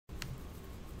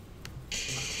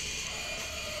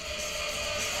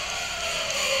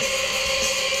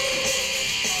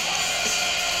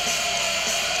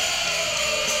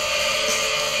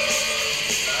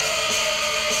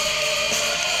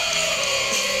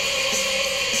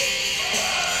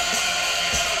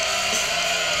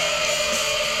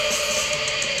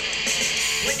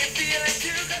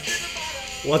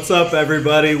What's up,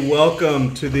 everybody?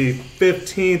 Welcome to the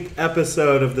 15th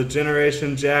episode of the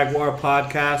Gen Jaguar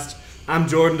Podcast. I'm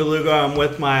Jordan DeLugo. I'm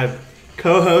with my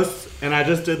co-hosts, and I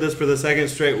just did this for the second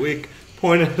straight week.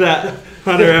 Pointed at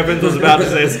Hunter Evans, was about to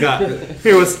say Scott.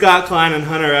 Here with Scott Klein and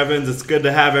Hunter Evans. It's good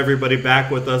to have everybody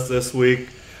back with us this week.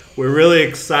 We're really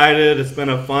excited. It's been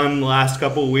a fun last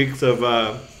couple weeks of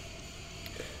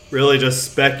really just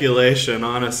speculation,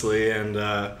 honestly,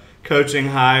 and coaching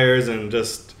hires and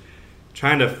just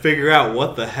trying to figure out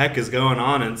what the heck is going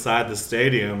on inside the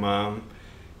stadium.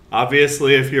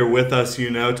 Obviously, if you're with us, you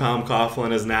know Tom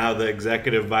Coughlin is now the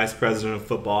Executive Vice President of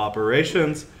Football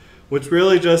Operations, which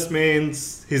really just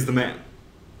means he's the man.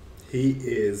 He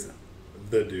is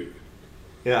the dude.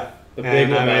 Yeah. The big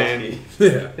Lebowski.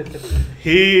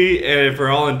 He, for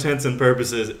all intents and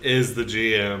purposes, is the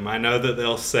GM. I know that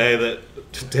they'll say that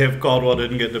Dave Caldwell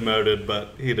didn't get demoted,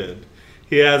 but he did.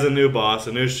 He has a new boss,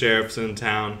 a new sheriff's in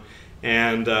town.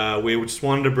 And we just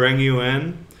wanted to bring you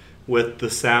in with the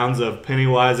sounds of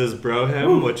Pennywise's Bro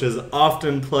Hymn, which is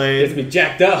often played. Gets me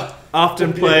jacked up.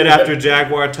 Often played after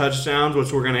Jaguar touchdowns,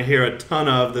 which we're going to hear a ton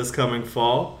of this coming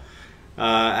fall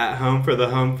at home for the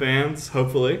home fans,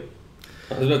 hopefully.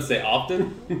 I was about to say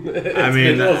often. I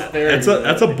mean,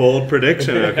 that's a bold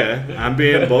prediction, okay? I'm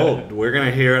being bold. We're going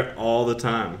to hear it all the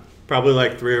time. Probably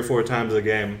like 3 or 4 times a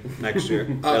game next year,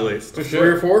 at least. 3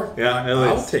 or 4? Yeah, at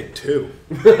least. I'll take 2.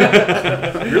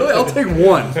 Really? I'll take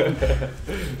 1.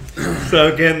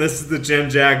 So again, this is the Gen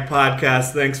Jag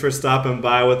Podcast. Thanks for stopping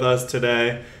by with us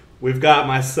today. We've got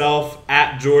myself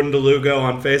at Jordan DeLugo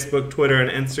on Facebook, Twitter, and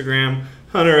Instagram.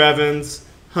 Hunter Evans,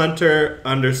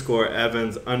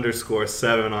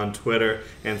 Hunter_Evans_7 on Twitter,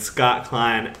 and Scott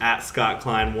Klein at Scott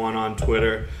Klein 1 on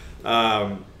Twitter.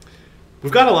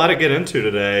 We've got a lot to get into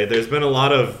today. There's been a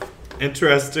lot of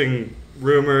interesting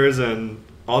rumors and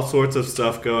all sorts of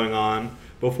stuff going on.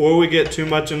 Before we get too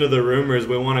much into the rumors,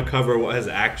 we want to cover what has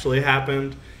actually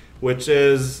happened, which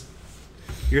is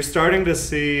you're starting to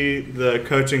see the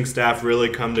coaching staff really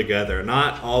come together.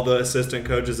 Not all the assistant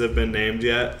coaches have been named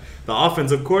yet. The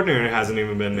offensive coordinator hasn't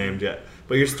even been named yet.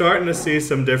 But you're starting to see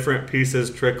some different pieces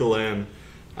trickle in.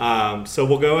 So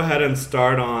we'll go ahead and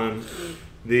start on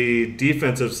the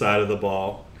defensive side of the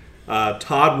ball.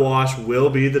 Todd Wash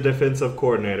will be the defensive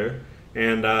coordinator,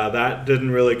 and that didn't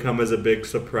really come as a big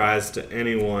surprise to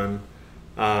anyone.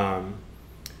 Oh,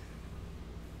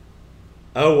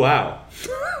 wow.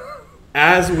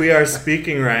 As we are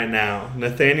speaking right now,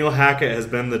 Nathaniel Hackett has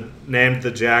been named the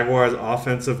Jaguars'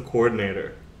 offensive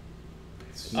coordinator.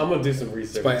 I'm going to do some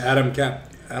research. It's by Adam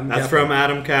Kaplan. That's from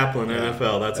Adam Kaplan,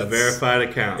 NFL. That's a verified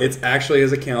account. It's actually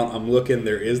his account. I'm looking.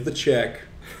 There is the check.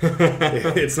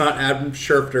 It's not Adam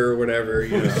Schefter or whatever.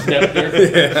 You know.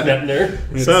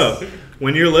 Schnepner. So,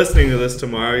 when you're listening to this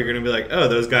tomorrow, you're going to be like, oh,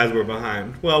 those guys were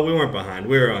behind. Well, we weren't behind.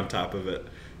 We were on top of it.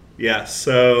 Yeah,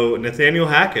 so Nathaniel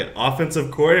Hackett, offensive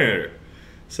coordinator.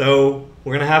 So,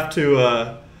 we're going to have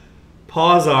to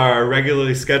pause our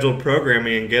regularly scheduled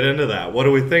programming and get into that. What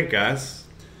do we think, guys?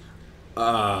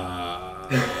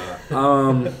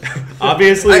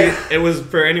 Obviously, it was,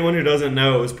 for anyone who doesn't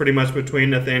know, it was pretty much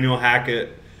between Nathaniel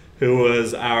Hackett, who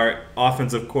was our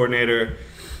offensive coordinator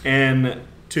in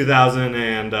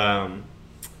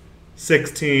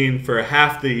 2016 for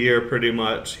half the year, pretty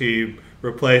much. He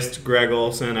replaced Greg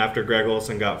Olson after Greg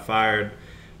Olson got fired.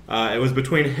 It was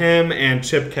between him and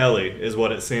Chip Kelly is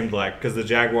what it seemed like, because the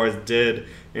Jaguars did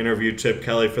interview Chip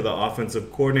Kelly for the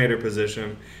offensive coordinator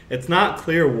position. It's not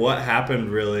clear what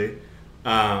happened, really.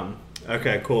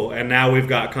 Okay, cool. And now we've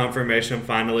got confirmation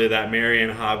finally that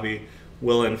Marion Hobby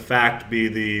will in fact be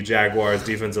the Jaguars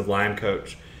defensive line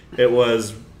coach. It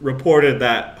was reported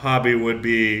that Hobby would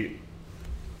be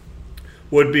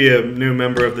a new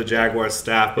member of the Jaguars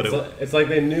staff, but it's like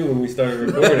they knew when we started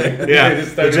recording. Yeah,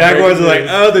 the Jaguars are like,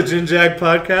 oh, the Gen Jag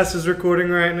Podcast is recording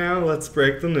right now. Let's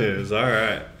break the news. All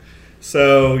right.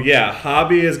 So yeah,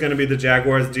 Hobby is going to be the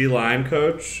Jaguars D-line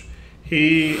coach.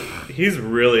 He's a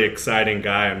really exciting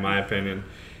guy, in my opinion.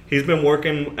 He's been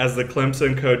working as the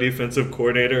Clemson co-defensive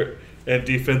coordinator and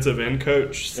defensive end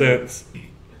coach since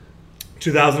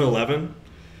 2011.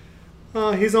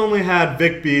 He's only had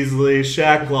Vic Beasley,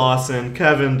 Shaq Lawson,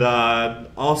 Kevin Dodd,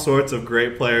 all sorts of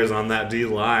great players on that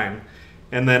D-line,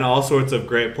 and then all sorts of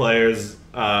great players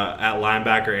at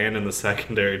linebacker and in the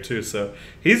secondary too. So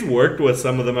he's worked with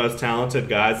some of the most talented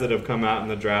guys that have come out in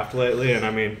the draft lately, and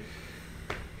I mean,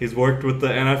 he's worked with the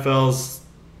NFL's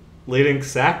leading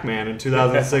sack man in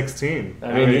 2016.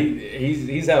 I mean,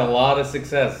 he's had a lot of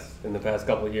success in the past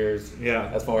couple of years.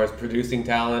 Yeah. As far as producing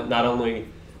talent, not only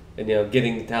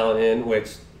getting talent in,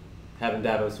 which having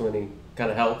Dabo Swinney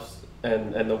kind of helps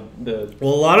and the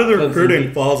Well, a lot of the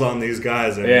recruiting falls on these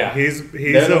guys, and he's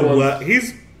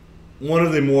one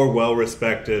of the more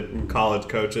well-respected college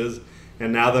coaches,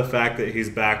 and now the fact that he's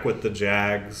back with the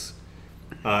Jags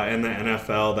in the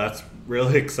NFL, that's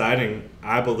really exciting.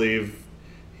 I believe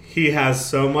he has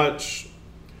so much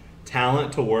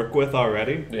talent to work with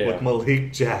already with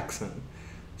Malik Jackson,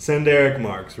 Senderick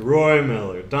Marks, Roy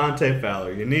Miller, Dante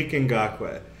Fowler, Yannick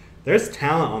Ngakoue. There's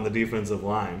talent on the defensive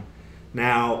line.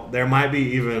 Now, there might be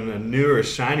even a newer,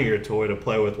 shinier toy to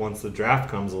play with once the draft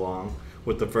comes along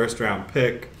with the first-round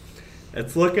pick.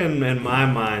 It's looking, in my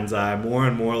mind's eye, more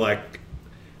and more like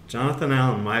Jonathan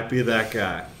Allen might be that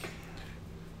guy.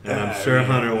 And I'm sure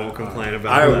Hunter won't complain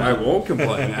about that. I won't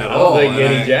complain at I all. don't think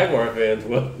any Jaguar fans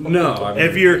will. No. I mean,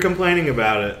 if you're complaining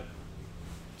about it,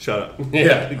 shut up.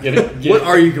 Yeah. What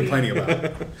are you complaining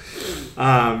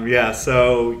about?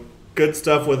 So good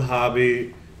stuff with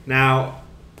Hobby. Now,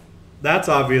 that's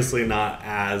obviously not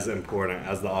as important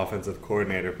as the offensive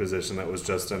coordinator position that was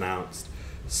just announced.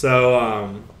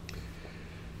 So,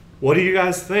 what do you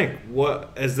guys think?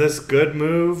 What is this good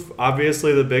move?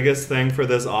 Obviously, the biggest thing for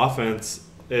this offense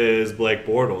is Blake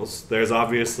Bortles. There's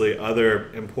obviously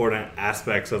other important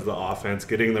aspects of the offense,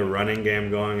 getting the running game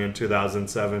going in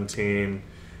 2017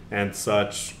 and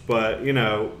such. But,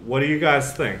 what do you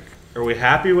guys think? Are we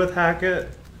happy with Hackett?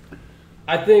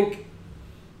 I think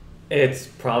it's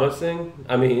promising.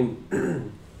 I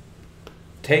mean,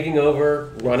 taking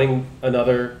over, running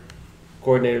another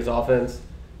coordinator's offense,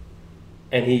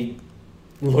 and he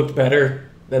looked better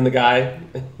than the guy.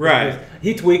 Right.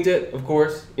 He tweaked it, of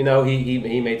course. He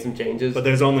made some changes. But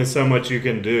there's only so much you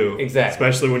can do. Exactly.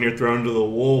 Especially when you're thrown to the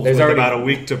wolves with about a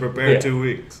week to prepare, 2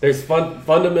 weeks. There's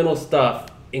fundamental stuff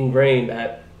ingrained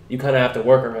that you kind of have to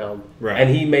work around. Right.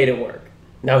 And he made it work.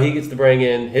 Now he gets to bring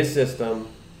in his system.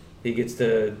 He gets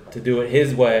to do it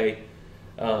his way.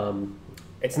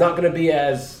 It's not going to be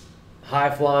as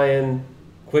high-flying,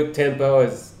 quick tempo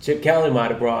as Chip Kelly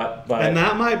might have brought. And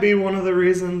that might be one of the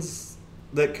reasons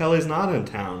that Kelly's not in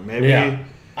town. Maybe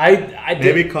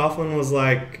maybe Coughlin was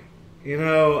like,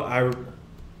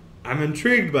 I'm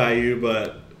intrigued by you,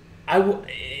 but I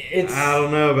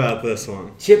don't know about this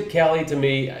one. Chip Kelly, to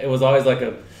me, it was always like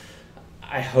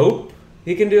I hope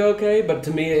he can do okay, but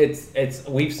to me, it's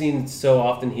we've seen so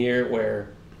often here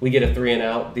where we get a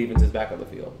 3-and-out, defense is back on the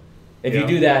field. If you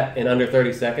do that in under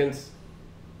 30 seconds,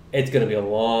 it's going to be a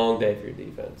long day for your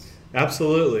defense.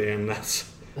 Absolutely, and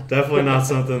that's definitely not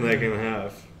something they can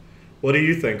have. What do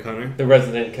you think, Hunter? The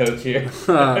resident coach here.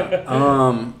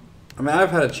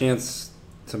 I've had a chance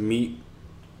to meet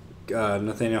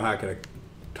Nathaniel Hackett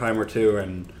a time or two,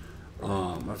 and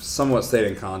I've somewhat stayed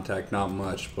in contact, not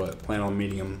much, but plan on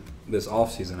meeting him this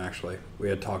offseason, actually. We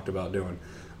had talked about doing.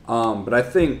 But I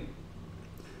think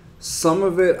some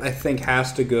of it,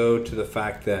 has to go to the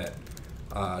fact that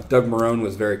Doug Marrone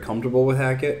was very comfortable with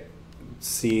Hackett,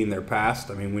 seeing their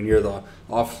past. I mean, when you're the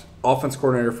offense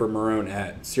coordinator for Marrone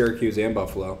at Syracuse and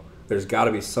Buffalo, there's got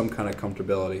to be some kind of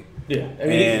comfortability. Yeah.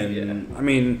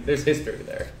 There's history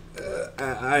there.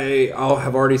 I'll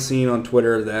have already seen on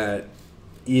Twitter that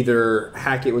either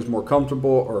Hackett was more comfortable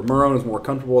or Marrone was more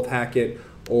comfortable with Hackett,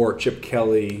 or Chip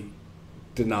Kelly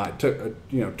turned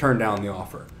down the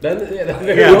offer.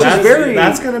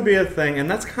 That's going to be a thing, and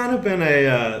that's kind of been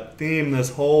a theme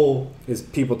this whole... Is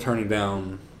people turning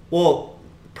down... Well,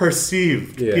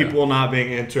 perceived people not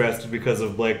being interested because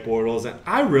of Blake Bortles, and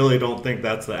I really don't think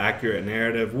that's the accurate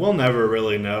narrative. We'll never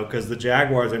really know because the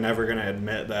Jaguars are never going to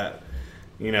admit that,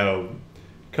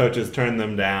 coaches turn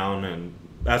them down, and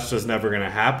that's just never going to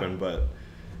happen. But,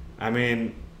 I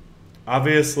mean,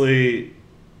 obviously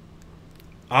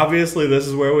this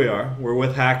is where we are. We're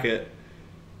with Hackett.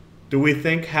 Do we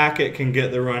think Hackett can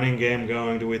get the running game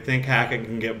going? Do we think Hackett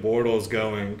can get Bortles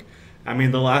going? I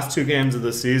mean, the last 2 games of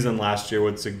the season last year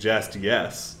would suggest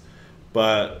yes.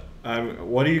 But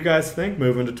what do you guys think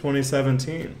moving to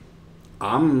 2017?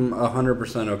 I'm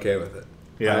 100% okay with it.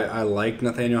 Yeah. I like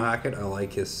Nathaniel Hackett. I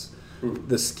like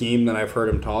the scheme that I've heard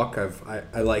him talk.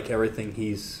 I like everything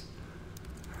he's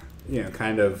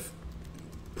kind of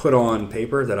put on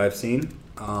paper that I've seen.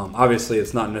 Obviously,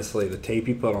 it's not necessarily the tape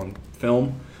he put on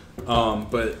film,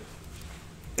 but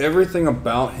everything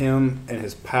about him and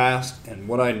his past and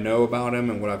what I know about him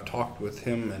and what I've talked with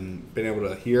him and been able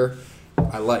to hear,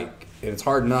 I like. And it's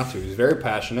hard not to. He's very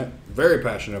passionate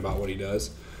about what he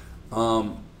does.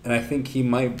 And I think he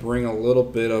might bring a little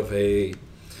bit of a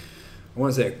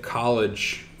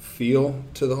college feel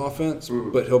to the offense,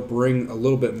 but he'll bring a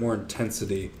little bit more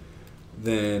intensity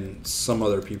than some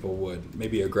other people would.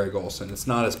 Maybe a Greg Olsen. It's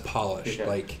not as polished.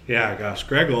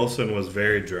 Greg Olsen was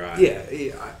very dry. Yeah,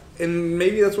 And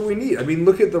maybe that's what we need. I mean,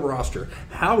 look at the roster.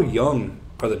 How young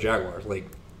are the Jaguars? Like,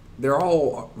 they're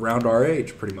all around our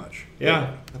age, pretty much.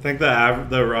 Yeah, I think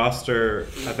the roster.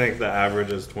 I think the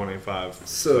average is 25.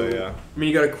 So yeah. I mean,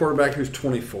 you got a quarterback who's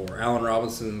 24. Allen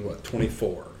Robinson,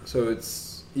 24. So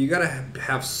you got to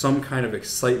have some kind of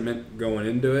excitement going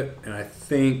into it, and I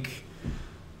think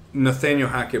Nathaniel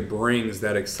Hackett brings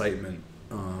that excitement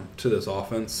to this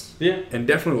offense. Yeah, and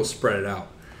definitely will spread it out.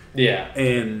 Yeah,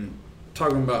 and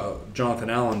talking about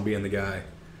Jonathan Allen being the guy.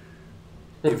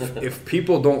 If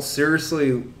people don't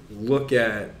seriously look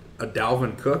at a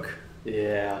Dalvin Cook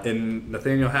in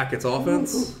Nathaniel Hackett's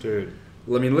offense, dude.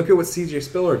 I mean, look at what C.J.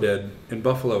 Spiller did in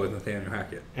Buffalo with Nathaniel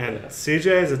Hackett. And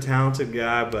C.J. is a talented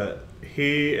guy, but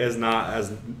he is not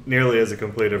as nearly as a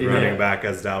complete of running back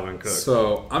as Dalvin Cook.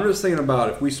 So I'm just thinking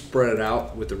about if we spread it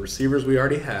out with the receivers we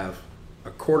already have,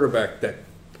 a quarterback that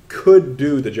could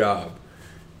do the job,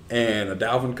 and a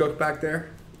Dalvin Cook back there.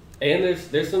 And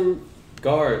there's some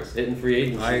guards hitting free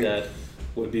agency that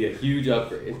would be a huge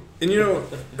upgrade. And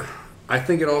I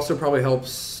think it also probably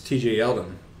helps T.J.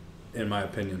 Yeldon, in my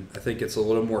opinion. I think it's a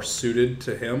little more suited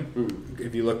to him.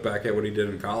 If you look back at what he did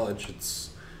in college,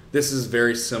 this is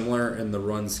very similar in the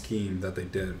run scheme that they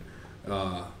did.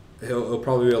 He'll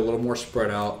probably be a little more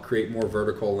spread out, create more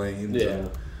vertical lanes. Yeah.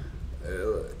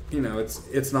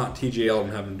 It's not T.J.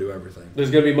 Yeldon having to do everything.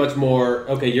 There's going to be much more,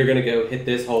 okay, you're going to go hit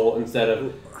this hole instead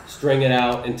of string it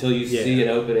out until you see an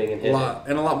opening and hit it.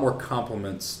 And a lot more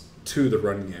compliments to the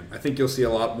run game. I think you'll see a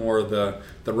lot more of the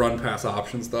run-pass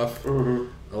option stuff. Mm-hmm.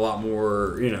 A lot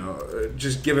more,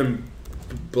 just giving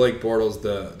Blake Bortles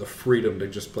the freedom to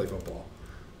just play football,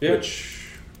 which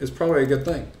is probably a good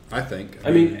thing, I think.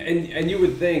 I mean, and you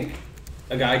would think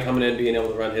a guy coming in being able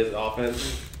to run his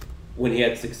offense when he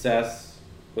had success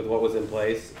with what was in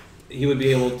place, he would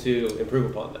be able to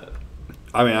improve upon that.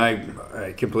 I mean,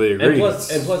 I completely agree.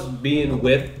 And plus being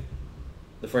with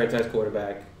the franchise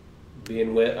quarterback,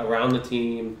 being around the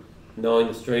team, knowing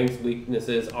the strengths,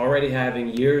 weaknesses, already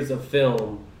having years of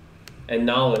film and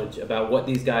knowledge about what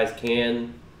these guys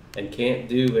can and can't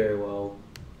do very well,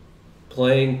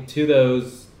 playing to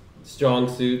those strong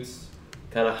suits,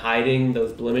 kind of hiding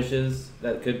those blemishes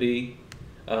that could be.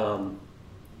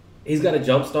 He's got a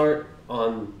jump start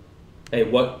on, hey,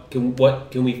 what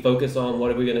can we focus on?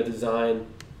 What are we going to design?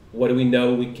 What do we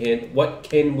know we can? What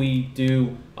can we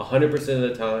do 100% of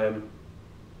the time?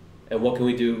 And what can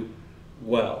we do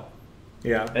well?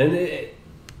 Yeah. And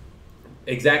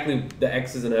exactly the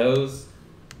X's and O's,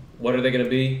 what are they going to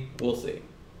be? We'll see.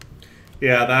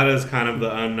 Yeah, that is kind of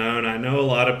the unknown. I know a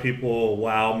lot of people,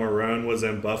 while Marone was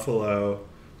in Buffalo,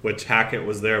 which Hackett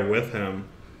was there with him,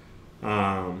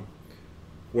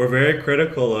 were very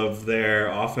critical of their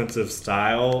offensive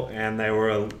style, and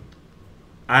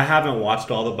I haven't watched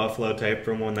all the Buffalo tape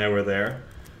from when they were there,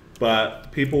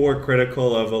 but people were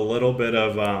critical of a little bit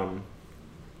of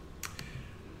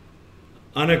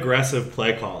unaggressive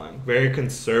play calling, very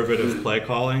conservative play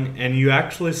calling, and you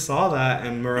actually saw that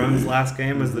in Marone's last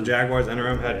game as the Jaguars'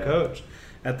 interim head coach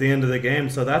at the end of the game.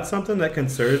 So that's something that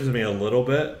concerns me a little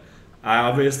bit. I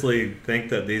obviously think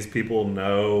that these people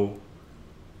know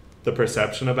the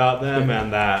perception about them,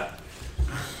 and that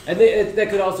they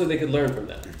could learn from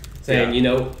that. Saying,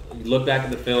 you look back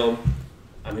at the film.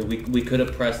 I mean, we could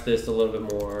have pressed this a little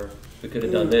bit more. We could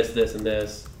have done this, and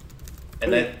this,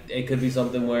 and that it could be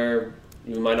something where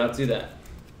you might not see that.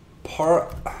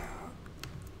 Part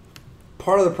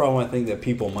of the problem I think that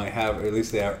people might have, or at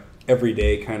least the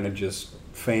everyday kind of just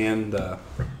fan,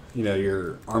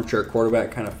 your armchair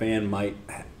quarterback kind of fan might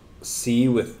see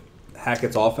with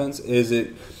Hackett's offense is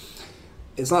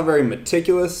it's not very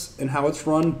meticulous in how it's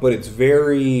run, but it's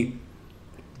very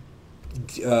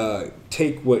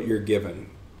take what you're given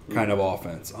kind of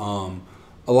offense.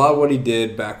 A lot of what he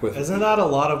did back with... Isn't that a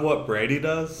lot of what Brady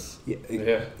does?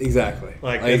 Yeah. Exactly.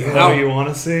 Like isn't that what you want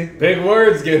to see? Big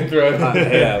words getting thrown.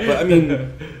 Yeah, but I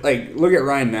mean, look at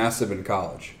Ryan Nassib in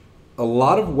college. A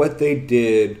lot of what they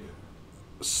did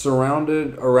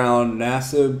surrounded around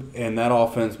Nassib and that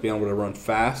offense being able to run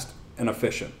fast and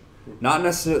efficient. Not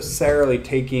necessarily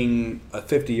taking a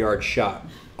 50-yard shot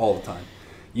all the time.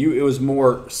 It was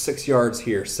more 6 yards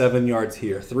here, 7 yards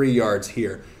here, 3 yards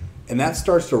here. And that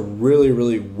starts to really,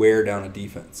 really wear down a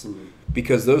defense. Mm-hmm.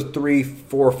 Because those 3,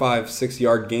 4, 5, 6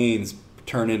 yard gains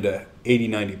turn into 80,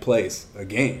 90 plays a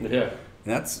game. Yeah.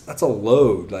 And that's a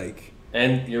load.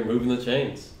 And you're moving the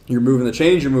chains. You're moving the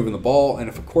chains, you're moving the ball, and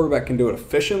if a quarterback can do it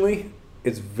efficiently,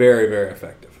 it's very, very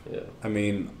effective. Yeah. I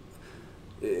mean,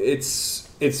 it's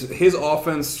his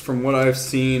offense, from what I've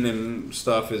seen and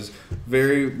stuff, is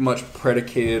very much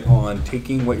predicated on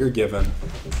taking what you're given,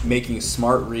 making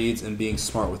smart reads, and being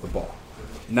smart with the ball.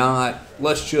 not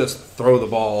let's just throw the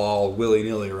ball all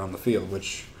willy-nilly around the field,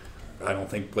 which I don't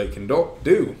think Blake can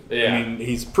do. Yeah. I mean,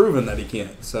 he's proven that he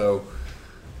can't. So,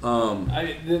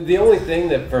 the only thing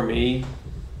that for me,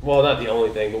 well, not the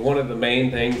only thing, but one of the main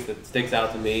things that sticks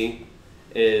out to me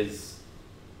is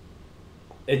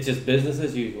it's just business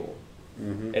as usual.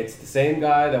 mm-hmm. It's the same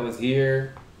guy that was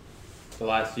here the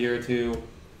last year or two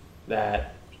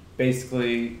that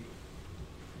basically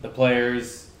the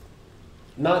players,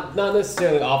 not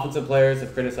necessarily offensive players,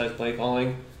 have criticized play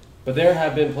calling, but there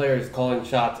have been players calling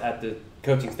shots at the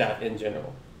coaching staff in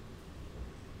general.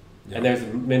 Yeah. And there's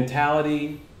a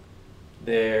mentality,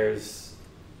 there's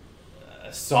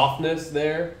a softness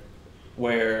there,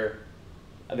 where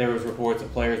there was reports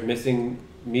of players missing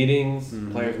meetings,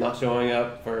 mm-hmm. players not showing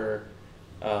up for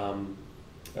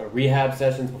rehab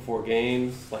sessions before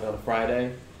games, like on a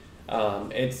Friday.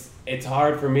 It's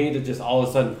hard for me to just all of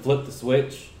a sudden flip the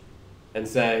switch and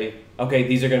say, okay,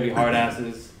 these are going to be hard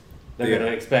asses. They're going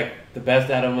to expect the best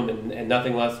out of them, and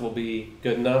nothing less will be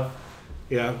good enough.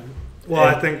 Yeah. Well,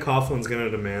 I think Coughlin's going to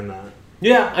demand that.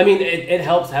 Yeah, I mean, it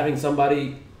helps having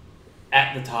somebody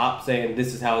at the top saying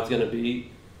this is how it's going to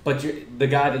be, but the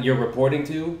guy that you're reporting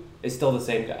to is still the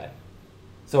same guy.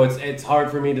 So it's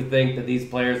hard for me to think that these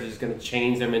players are just going to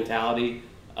change their mentality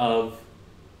or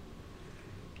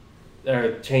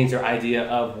change their idea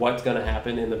of what's going to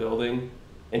happen in the building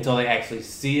until they actually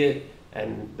see it,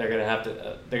 and they're going to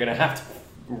have to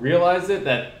realize it,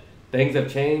 that things have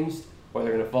changed, or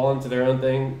they're going to fall into their own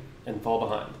thing and fall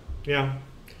behind. Yeah.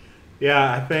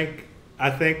 Yeah, I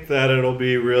think that it'll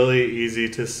be really easy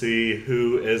to see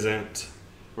who isn't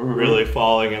Mm-hmm. really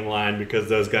falling in line, because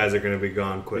those guys are going to be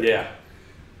gone quick. Yeah.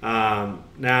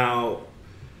 Now,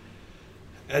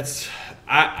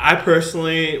 I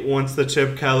personally, once the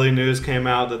Chip Kelly news came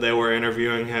out that they were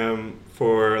interviewing him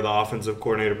for the offensive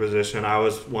coordinator position, I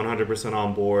was 100%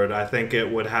 on board. I think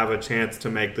it would have a chance to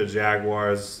make the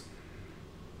Jaguars.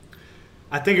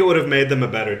 I think it would have made them a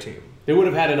better team. They would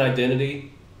have had an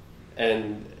identity,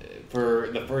 and for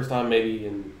the first time maybe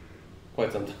in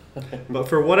quite some time. But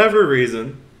for whatever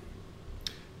reason,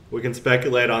 we can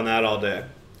speculate on that all day.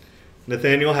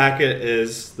 Nathaniel Hackett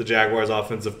is the Jaguars'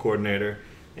 offensive coordinator,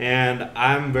 and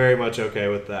I'm very much okay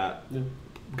with that. Yeah.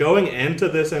 Going into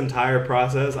this entire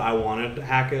process, I wanted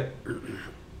Hackett,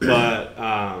 but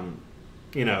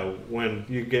when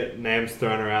you get names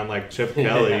thrown around like Chip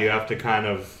Kelly, you have to kind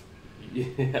of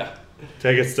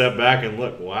take a step back and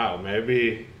look. Wow,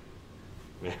 maybe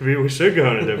we should go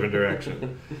in a different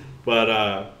direction. But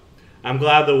I'm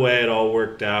glad the way it all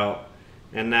worked out.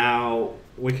 And now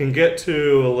we can get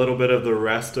to a little bit of the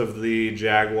rest of the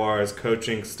Jaguars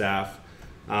coaching staff.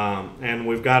 And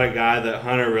we've got a guy that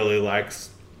Hunter really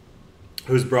likes,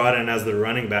 who's brought in as the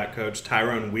running back coach,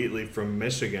 Tyrone Wheatley from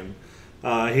Michigan.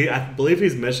 I believe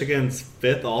he's Michigan's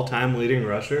 5th all-time leading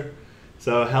rusher.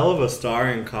 So a hell of a star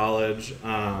in college.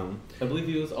 I believe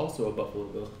he was also a Buffalo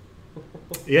Bill.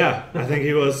 Yeah, I think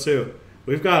he was too.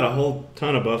 We've got a whole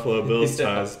ton of Buffalo Bills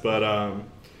ties, but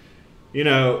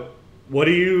what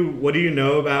do you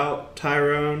know about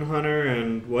Tyrone, Hunter,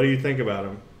 and what do you think about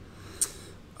him?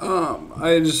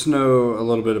 I just know a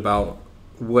little bit about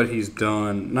what he's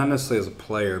done, not necessarily as a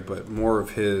player, but more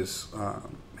of his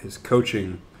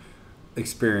coaching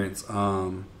experience.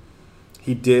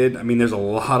 He did. I mean, there's a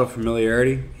lot of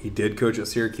familiarity. He did coach at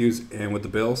Syracuse and with the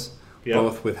Bills,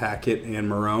 both with Hackett and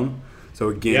Marrone. So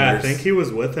again, I think he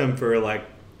was with him for like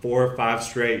 4 or 5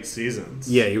 straight seasons.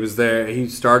 Yeah, he was there. He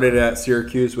started at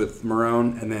Syracuse with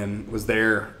Marrone, and then was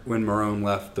there when Marrone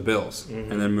left the Bills,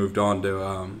 and then moved on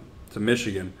to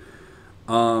Michigan.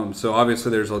 So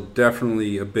obviously, there's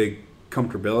definitely a big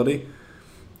comfortability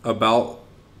about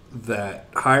that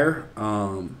hire.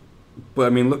 But I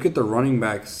mean, look at the running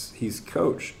backs he's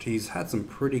coached. He's had some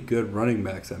pretty good running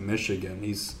backs at Michigan.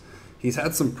 He's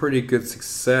had some pretty good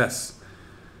success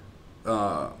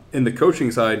in the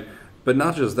coaching side. But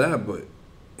not just that, but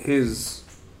his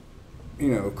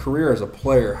career as a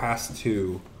player has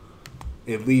to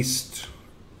at least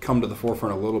come to the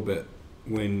forefront a little bit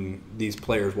when these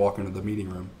players walk into the meeting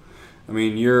room. I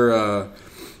mean, you're a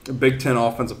Big Ten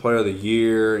Offensive Player of the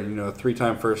Year, and,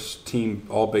 3-time first team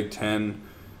All Big Ten,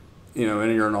 and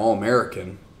you're an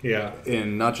All-American. Yeah.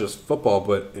 In not just football,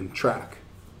 but in track.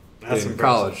 That's in impressive.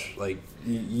 College. Like,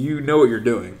 you know what you're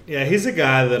doing. Yeah, he's a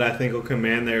guy that I think will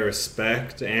command their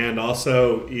respect and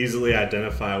also easily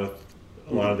identify with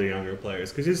a lot of the younger players,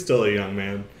 because he's still a young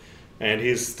man, and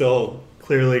he's still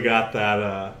clearly got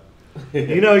that.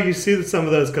 You see some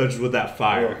of those coaches with that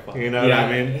fire. You know what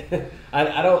I mean?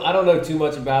 I don't know too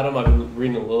much about him. I've been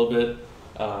reading a little bit.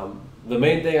 The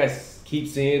main thing I keep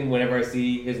seeing whenever I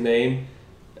see his name,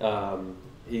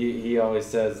 he always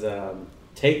says,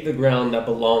 take the ground that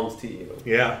belongs to you.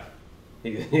 Yeah.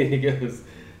 He goes,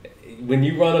 when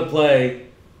you run a play,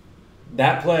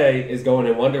 that play is going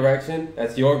in one direction.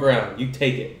 That's your ground. You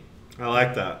take it. I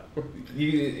like that.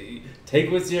 You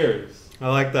take what's yours. I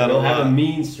like that a Don't lot. have a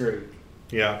mean streak.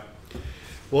 Yeah.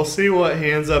 We'll see what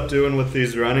he ends up doing with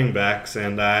these running backs,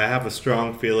 and I have a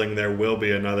strong feeling there will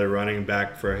be another running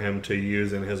back for him to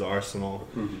use in his arsenal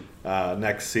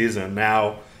next season.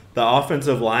 Now, the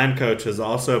offensive line coach has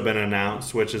also been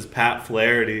announced, which is Pat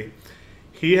Flaherty.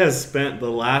 He has spent the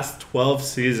last 12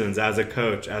 seasons as a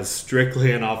coach as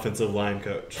strictly an offensive line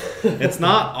coach. It's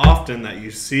not often that you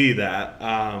see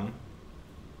that.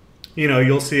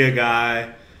 You'll see a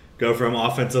guy go from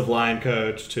offensive line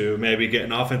coach to maybe get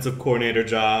an offensive coordinator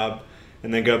job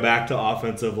and then go back to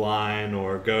offensive line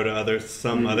or go to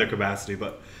some other capacity.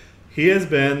 But he has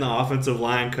been the offensive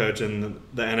line coach in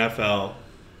the NFL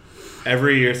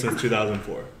every year since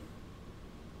 2004.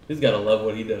 He's got to love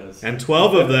what he does. And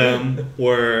 12 of them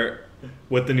were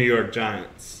with the New York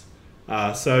Giants.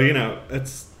 So,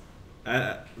 it's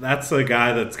that's a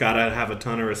guy that's got to have a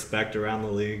ton of respect around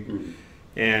the league.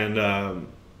 And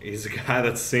he's a guy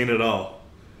that's seen it all.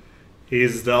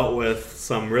 He's dealt with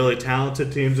some really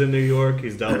talented teams in New York.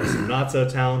 He's dealt with some not so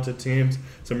talented teams,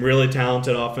 some really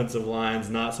talented offensive lines,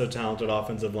 not so talented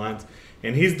offensive lines.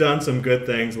 And he's done some good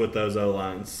things with those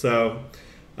O-lines. So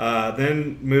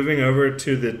then moving over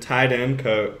to the tight end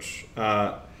coach,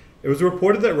 it was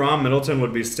reported that Ron Middleton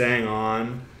would be staying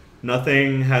on.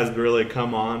 Nothing has really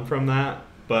come on from that,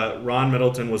 but Ron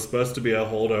Middleton was supposed to be a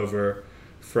holdover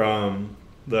from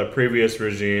the previous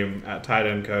regime at tight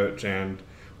end coach, and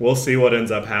we'll see what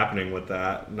ends up happening with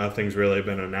that. Nothing's really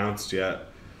been announced yet.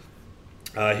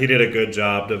 He did a good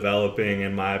job developing,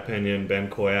 in my opinion, Ben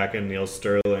Koyak and Neil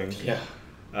Sterling,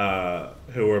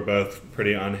 who were both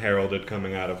pretty unheralded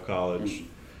coming out of college.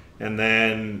 And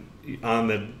then on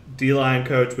the D-line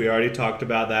coach, we already talked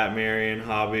about that, Marion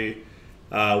Hobby.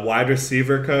 Wide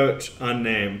receiver coach,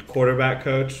 unnamed. Quarterback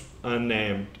coach,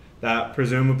 unnamed. That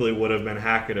presumably would have been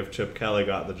Hackett if Chip Kelly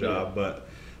got the job, but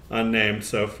unnamed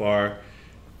so far.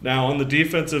 Now, on the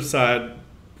defensive side,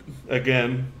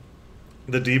 again,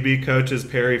 the DB coach is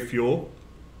Perry Fuel.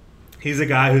 He's a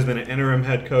guy who's been an interim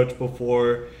head coach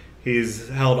before. He's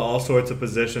held all sorts of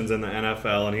positions in the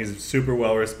NFL, and he's super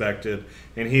well respected.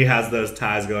 And he has those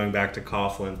ties going back to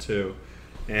Coughlin, too.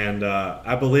 And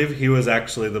I believe he was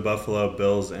actually the Buffalo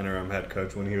Bills interim head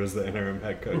coach when he was the interim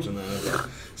head coach in the NFL.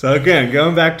 So, again,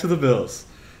 going back to the Bills.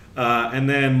 And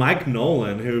then Mike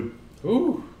Nolan,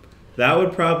 who that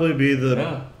would probably be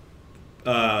the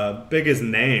biggest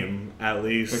name, at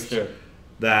least, For sure.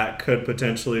 that could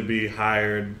potentially be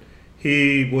hired.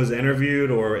 He was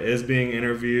interviewed or is being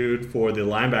interviewed for the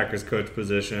linebackers coach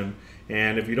position.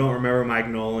 And if you don't remember Mike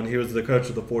Nolan, he was the coach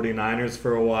of the 49ers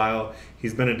for a while.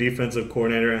 He's been a defensive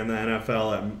coordinator in the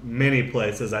NFL at many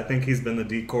places. I think he's been the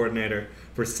D coordinator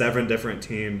for 7 different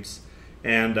teams.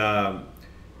 And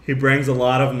he brings a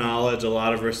lot of knowledge, a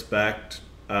lot of respect.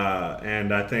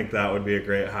 And I think that would be a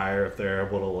great hire if they're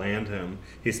able to land him.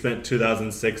 He spent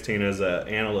 2016 as an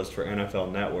analyst for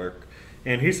NFL Network.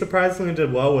 And he surprisingly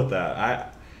did well with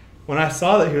that. When I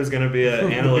saw that he was going to be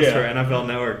an analyst for NFL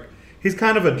Network, he's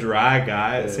kind of a dry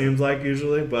guy, it seems like,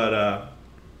 usually. But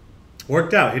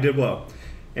worked out. He did well.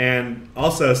 And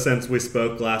also, since we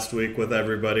spoke last week with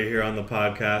everybody here on the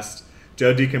podcast,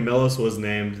 Joe DeCamillis was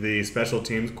named the special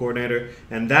teams coordinator.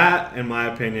 And that, in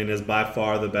my opinion, is by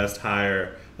far the best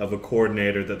hire of a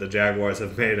coordinator that the Jaguars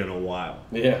have made in a while.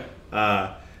 Yeah.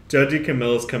 Joe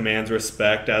DeCamillis commands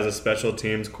respect as a special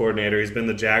teams coordinator. He's been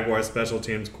the Jaguars special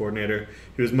teams coordinator.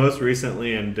 He was most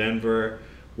recently in Denver,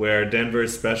 where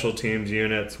Denver's special teams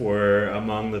units were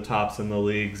among the tops in the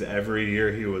leagues every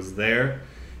year he was there.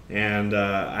 And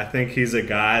I think he's a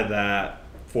guy that,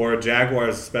 for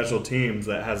Jaguars special teams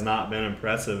that has not been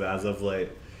impressive as of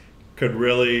late, could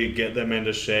really get them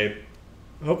into shape,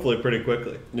 hopefully pretty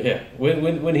quickly. Yeah.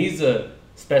 When he's a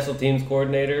special teams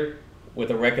coordinator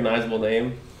with a recognizable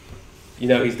name, you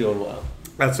know he's doing well.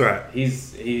 That's right.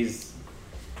 He's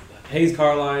Hayes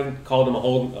Carline called him a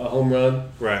home run.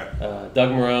 Right.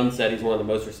 Doug Marrone said he's one of the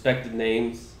most respected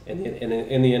names in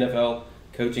the NFL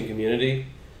coaching community.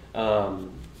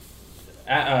 Adam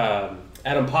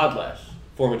Podlesh,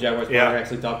 former Jaguars player,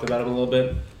 actually talked about him a little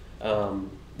bit.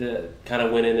 Kind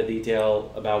of went into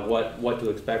detail about what to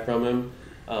expect from him.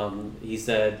 He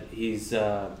said he's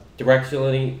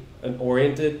directionally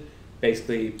oriented,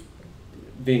 basically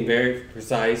being very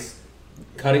precise,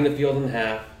 cutting the field in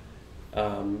half,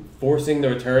 forcing the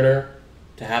returner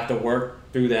to have to work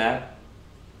through that.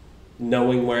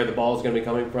 knowing where the ball is going to be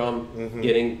coming from,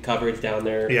 getting coverage down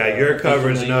there. Yeah, your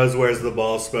coverage knows where the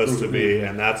ball's supposed to be,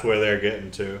 and that's where they're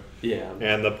getting to. Yeah.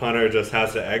 And the punter just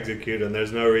has to execute, and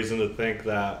there's no reason to think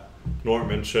that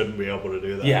Nortman shouldn't be able to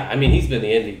do that. Yeah, I mean, he's been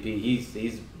the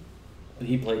MVP.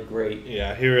 He played great.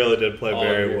 Yeah, he really did play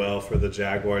very year. well for the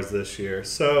Jaguars this year.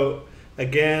 So,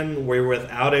 again, we're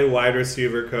without a wide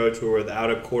receiver coach. We're without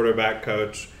a quarterback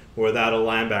coach. We're without a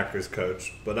linebackers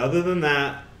coach. But other than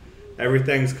that,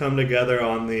 everything's come together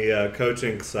on the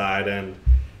coaching side. And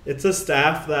it's a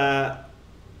staff that,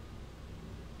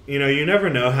 you never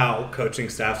know how coaching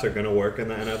staffs are going to work in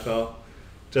the NFL.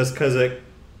 Just because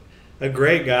a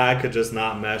great guy could just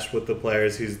not mesh with the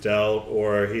players he's dealt,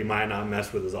 or he might not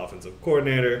mesh with his offensive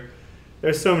coordinator.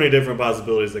 There's so many different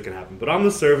possibilities that can happen. But on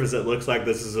the surface, it looks like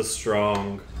this is a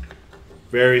strong,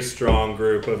 very strong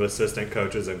group of assistant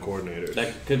coaches and coordinators.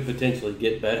 That could potentially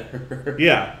get better.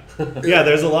 Yeah. Yeah,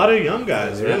 there's a lot of young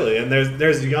guys, really. And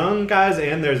there's young guys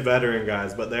and there's veteran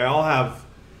guys, but they all have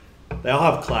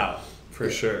clout,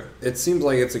 for sure. It seems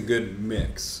like it's a good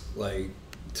mix. Like,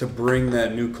 to bring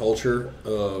that new culture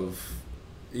of,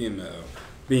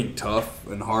 being tough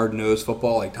and hard-nosed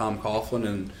football like Tom Coughlin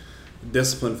and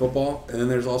disciplined football. And then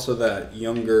there's also that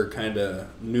younger kind of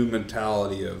new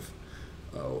mentality of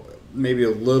maybe a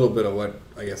little bit of what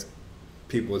I guess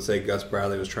people would say Gus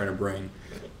Bradley was trying to bring.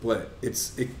 But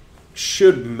it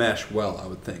should mesh well, I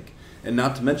would think. And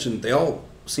not to mention, they all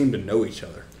seem to know each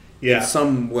other. Yeah. In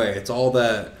some way. It's all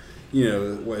that,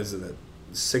 what is it,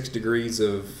 6 degrees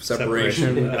of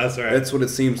separation. Yeah, that's right. That's what it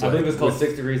seems like. I believe it's called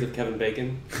 6 Degrees of Kevin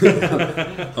Bacon.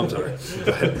 I'm sorry.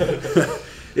 But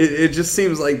it just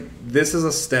seems like this is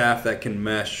a staff that can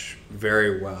mesh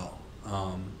very well.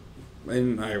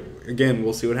 And again,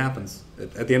 we'll see what happens.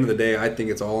 At the end of the day, I think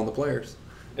it's all on the players.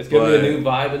 It's going to be a new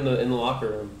vibe in the locker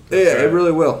room. Yeah, it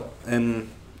really will. And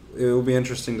it will be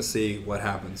interesting to see what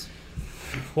happens.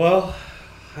 Well,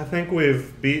 I think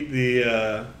we've beat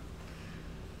the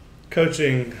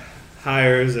coaching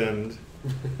hires and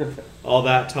all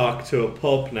that talk to a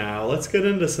pulp now. Let's get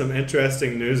into some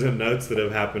interesting news and notes that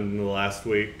have happened in the last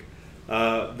week.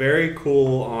 Very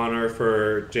cool honor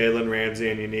for Jalen Ramsey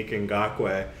and Unique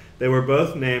Ngakoue. They were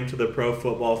both named to the Pro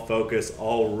Football Focus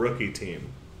All-Rookie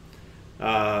team.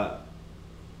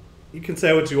 You can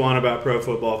say what you want about Pro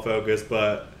Football Focus,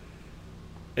 but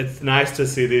it's nice to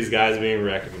see these guys being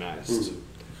recognized.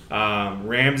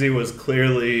 Ramsey was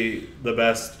clearly the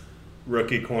best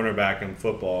rookie cornerback in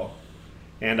football,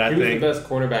 and I think he was the best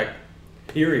cornerback.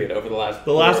 Period over the last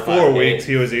 4 weeks,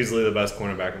 he was easily the best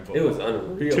cornerback in football. It was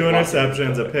unreal. 2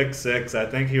 interceptions, a pick six. I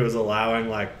think he was allowing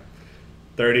like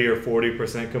 30 or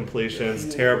 40%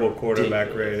 completions. Terrible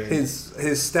quarterback rating. His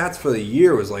stats for the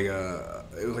year was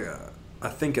I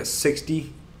think a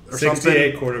 60 or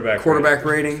 68 something. quarterback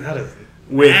rating. That is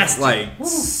with nasty. like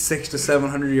 600 to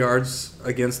 700 yards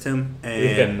against him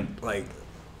and like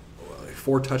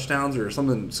 4 touchdowns or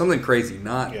something crazy.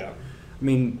 I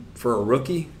mean, for a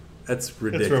rookie, that's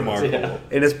ridiculous. It's remarkable. Yeah.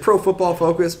 And it's Pro Football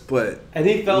Focus, but and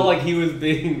he felt like he was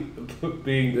being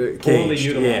caged, fully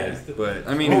utilized. Yeah, but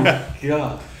I mean,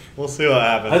 God, we'll see what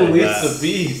happens. unleash the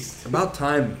beast. about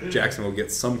time Jacksonville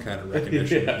gets some kind of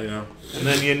recognition. Yeah. And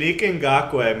then Unique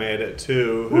Ngakoue made it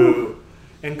too.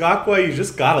 Ngakoue, you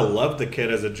just gotta love the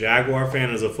kid as a Jaguar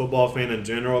fan, as a football fan in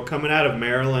general. Coming out of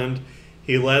Maryland,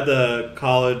 he led the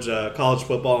college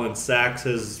football in sacks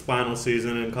his final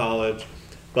season in college,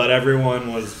 but everyone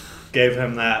gave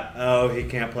him that, he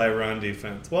can't play run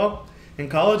defense. Well, in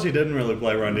college he didn't really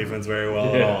play run defense very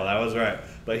well at all. That was right.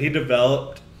 But he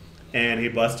developed and he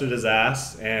busted his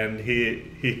ass, and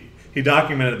he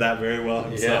documented that very well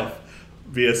himself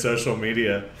via social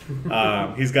media.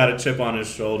 He's got a chip on his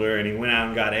shoulder, and he went out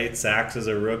and got 8 sacks as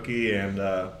a rookie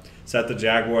and set the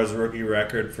Jaguars rookie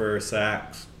record for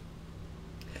sacks.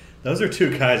 Those are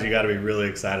 2 guys you got to be really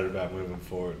excited about moving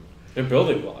forward. They're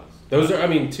building blocks. Those are,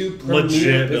 2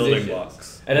 legit building positions.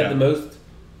 blocks. And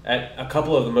at a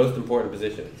couple of the most important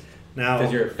positions. Now,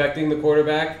 because you're affecting the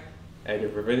quarterback and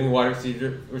you're preventing the wide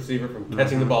receiver from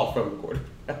catching the ball from the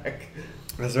quarterback.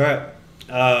 That's right.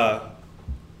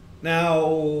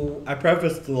 Now, I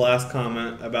prefaced the last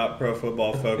comment about Pro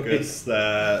Football Focus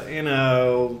that,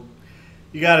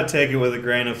 you got to take it with a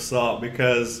grain of salt,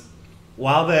 because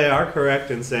while they are correct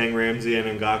in saying Ramsey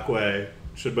and Ngakoue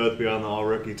should both be on the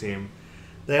all-rookie team,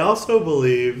 they also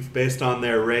believe, based on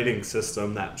their rating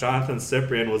system, that Jonathan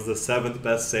Cyprien was the 7th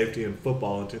best safety in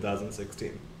football in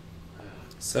 2016.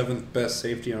 7th best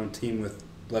safety on a team with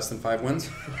less than 5 wins.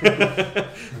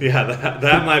 Yeah,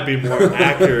 that might be more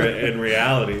accurate in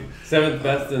reality. 7th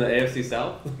best in the AFC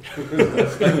South. I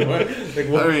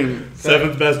mean,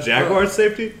 7th best Jaguars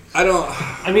safety.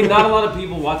 I mean, not a lot of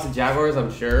people watch the Jaguars,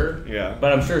 I'm sure. Yeah.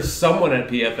 But I'm sure someone at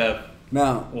PFF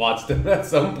now watched them at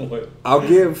some point.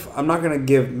 I'm not going to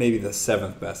give maybe the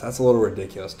 7th best. That's a little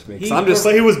ridiculous to me. But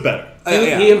he was better.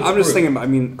 I'm just thinking, I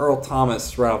mean, Earl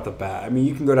Thomas right off the bat. I mean,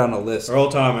 you can go down the list. Earl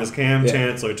Thomas, Cam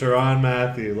Chancellor, Teron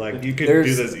Matthew. Like, you could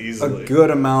do this easily. A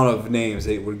good amount of names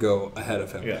that would go ahead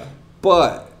of him. Yeah.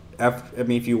 But,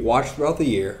 if you watch throughout the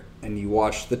year and you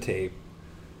watch the tape,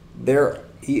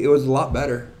 it was a lot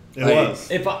better. It was.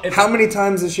 How many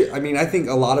times this year? I mean, I think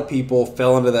a lot of people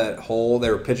fell into that hole. They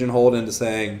were pigeonholed into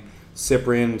saying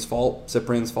Cyprian's fault.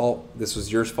 This was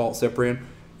your fault, Cyprian.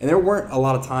 And there weren't a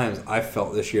lot of times I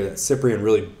felt this year that Cyprian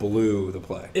really blew the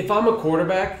play. If I'm a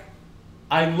quarterback,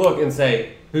 I look and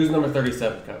say, who's number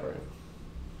 37 covering?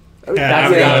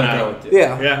 That's what I'm going to.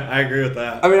 Yeah, I agree with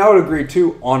that. I mean, I would agree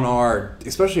too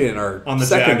especially in our on the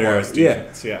secondary Jaguars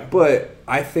defense. Yeah. But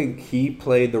I think he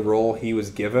played the role he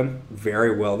was given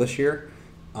very well this year.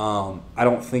 I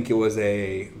don't think it was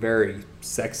a very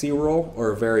sexy role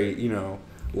or a very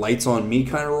lights on me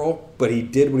kind of role, but he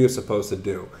did what he was supposed to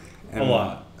do. And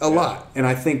a lot. And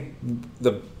I think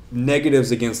the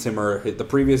negatives against him are the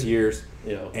previous years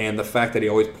and the fact that he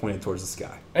always pointed towards the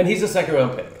sky. And he's a 2nd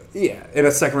round pick. Yeah, and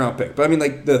a 2nd round pick. But I mean,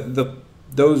 like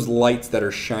those lights that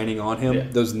are shining on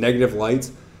him, those negative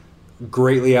lights,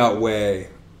 greatly outweigh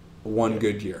one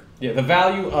good year. Yeah, the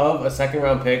value of a 2nd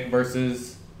round pick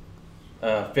versus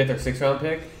a 5th or 6th round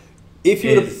pick. If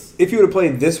you would have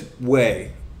played this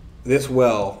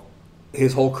well,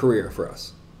 his whole career for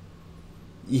us,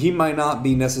 he might not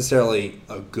be necessarily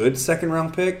a good 2nd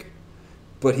round pick,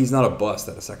 but he's not a bust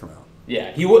at a 2nd round.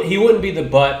 Yeah, he wouldn't be the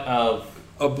butt of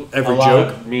every a lot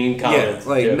joke. Of mean comments.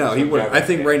 Yeah, no, he wouldn't. I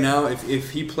think right now,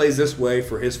 if he plays this way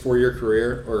for his 4-year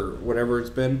career or whatever it's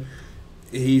been,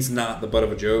 he's not the butt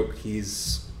of a joke.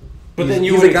 He's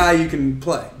a guy you can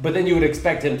play. But then you would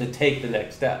expect him to take the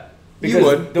next step. Because you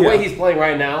would. The way he's playing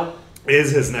right now is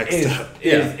his next step.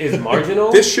 Is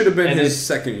marginal. This should have been his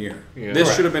 2nd year. Yeah.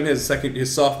 This should have been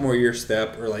his sophomore year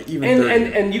step, or like even third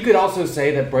year. And you could also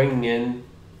say that bringing in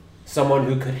someone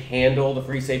who could handle the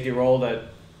free safety role that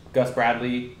Gus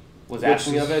Bradley was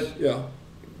asking of it. Yeah.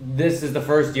 This is the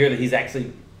first year that he's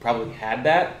actually probably had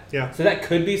that. Yeah. So that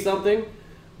could be something,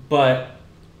 but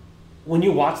when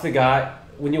you watch the guy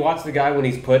when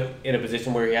he's put in a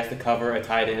position where he has to cover a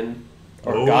tight end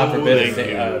or God forbid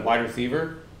a wide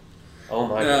receiver, oh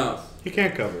my goodness. He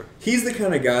can't cover. He's the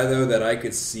kind of guy though that I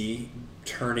could see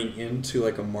turning into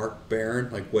like a Mark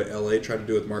Barron, like what LA tried to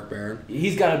do with Mark Barron.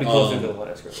 He's got to be closer to the line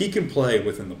of scrimmage. He can play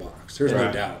within the box. There's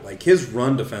no doubt. Like his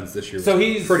run defense this year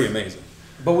was pretty amazing.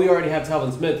 But we already have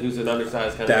Telvin Smith, who's an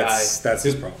undersized kind of guy. That's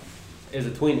his problem. Is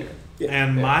a tweener. Yeah.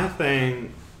 And my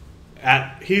thing,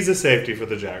 he's a safety for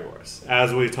the Jaguars.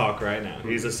 As we talk right now,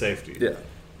 he's a safety. Yeah.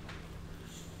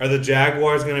 Are the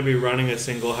Jaguars going to be running a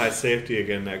single high safety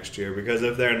again next year? Because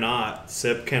if they're not,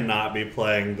 Sip cannot be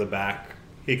playing the back.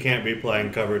 He can't be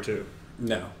playing cover 2.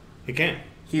 No. He can't.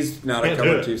 He's not a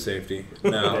cover 2 safety.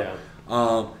 No.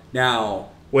 Now.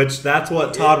 Which that's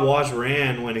what Todd Wash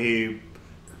ran when he,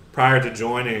 prior to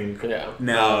joining. Yeah.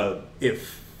 Now,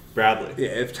 if Bradley.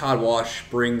 Yeah, if Todd Wash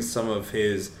brings some of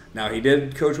his. Now, he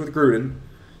did coach with Gruden,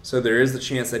 so there is the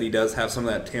chance that he does have some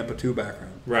of that Tampa 2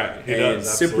 background. Right, he and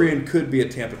does. Cyprian could be a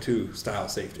Tampa 2 style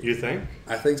safety. You think?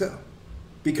 I think so.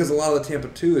 Because a lot of the Tampa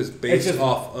 2 is based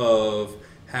off of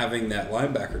having that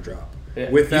linebacker drop. Yeah.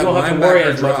 With that you don't have to worry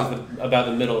as much about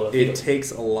the middle of the field. It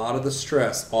takes a lot of the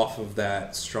stress off of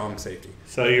that strong safety.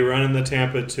 So you're running the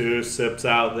Tampa 2, Sips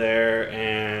out there,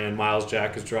 and Miles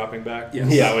Jack is dropping back?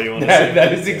 Yes. Is that what you want to see?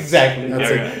 That is exactly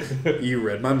it. You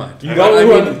read my mind. You don't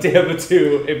run the Tampa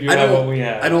 2 if you have what we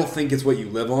have. I don't think it's what you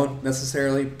live on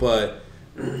necessarily, but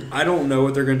I don't know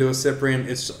what they're going to do with Cyprian.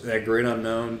 It's that great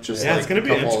unknown. Just it's going to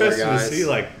be interesting to see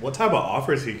what type of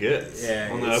offers he gets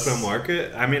on the open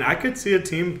market. I mean, I could see a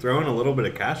team throwing a little bit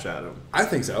of cash at him. I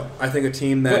think so. I think a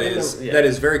team that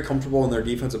is very comfortable in their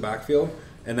defensive backfield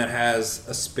and that has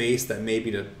a space that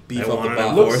maybe to beef up the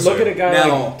box. Look at a guy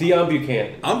like Deion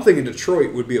Buchanan. I'm thinking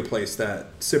Detroit would be a place that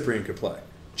Cyprian could play,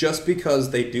 just because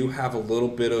they do have a little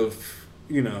bit of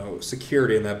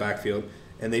security in that backfield.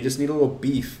 And they just need a little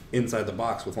beef inside the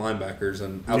box with linebackers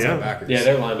and outside backers. Yeah,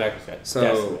 they're linebackers. Guys.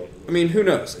 So, I mean, who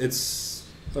knows? It's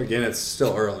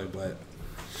still early, but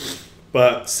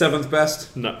 7th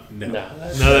best? No.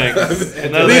 Thanks.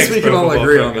 At least we can all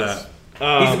agree on that.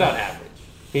 He's about average.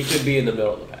 He should be in the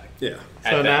middle of the pack. Yeah.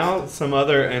 So now some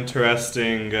other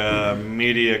interesting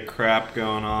media crap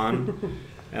going on.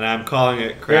 and I'm calling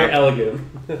it crap. Very elegant.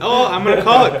 Oh, I'm going to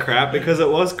call it crap because it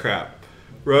was crap.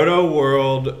 Roto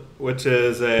World, which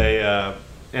is a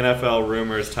NFL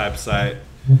rumors type site,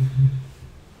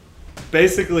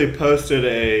 basically posted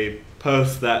a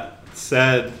post that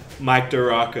said Mike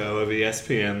DiRocco of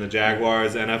ESPN, the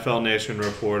Jaguars NFL Nation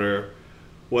reporter,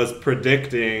 was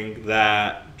predicting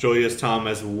that Julius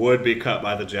Thomas would be cut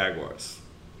by the Jaguars.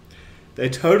 They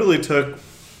totally took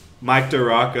Mike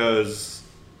DiRocco's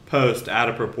post out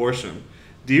of proportion.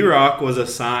 D-Rock was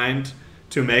assigned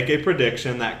to make a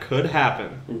prediction that could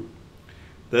happen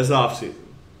this offseason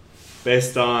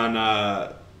based on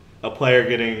a player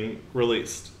getting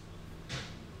released.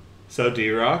 So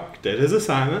D-Rock did his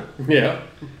assignment. Yeah.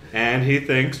 And he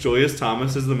thinks Julius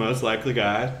Thomas is the most likely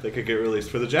guy that could get released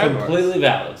for the Jaguars. Completely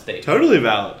valid statement. Totally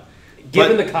valid.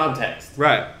 Given the context.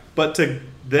 Right. But to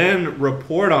then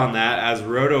report on that, as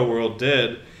Roto World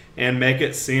did, and make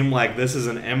it seem like this is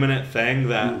an imminent thing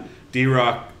that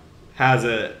D-Rock has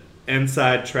an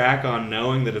inside track on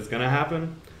knowing that it's going to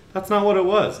happen, that's not what it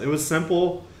was. It was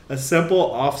a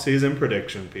simple off-season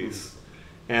prediction piece.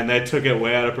 And they took it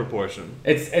way out of proportion.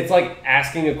 It's like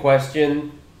asking a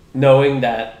question knowing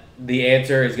that the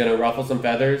answer is going to ruffle some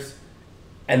feathers,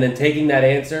 and then taking that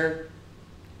answer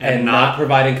and not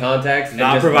providing context.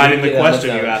 Not providing the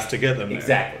question you asked to get them there.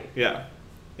 Exactly. Yeah.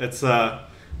 It's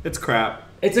crap.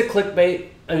 It's a clickbait.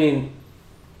 I mean,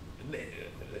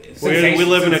 we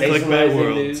live in a clickbait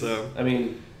world, news. so I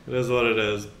mean, it is what it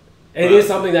is. It is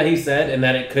something that he said, and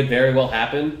that it could very well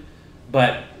happen.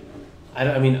 But now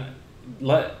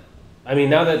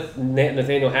that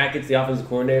Nathaniel Hackett's the offensive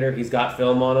coordinator, he's got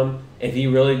film on him. If he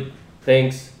really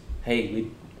thinks, hey,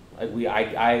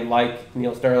 I like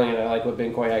Neil Sterling and I like what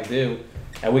Ben Koyak do,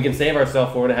 and we can save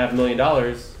ourselves $4.5 million.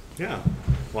 Yeah,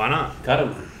 why not? Cut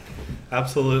him.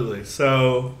 Absolutely.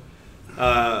 So,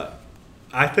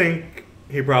 I think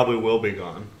he probably will be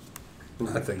gone.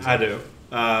 I think so. I do.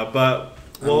 But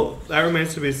that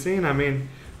remains to be seen. I mean,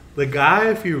 the guy,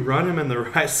 if you run him in the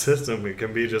right system, he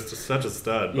can be just such a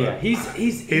stud. But Yeah,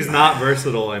 he's not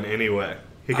versatile in any way.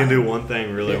 He can do one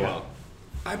thing really well.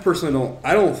 I personally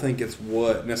don't think it's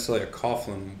what necessarily a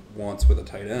Coughlin wants with a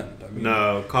tight end. I mean,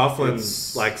 No,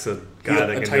 Coughlin likes a guy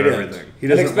that can tight do end. everything. He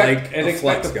doesn't like a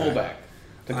flex a guy. fullback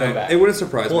to come back. It wouldn't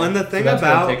surprise me. Well, and the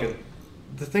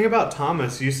thing about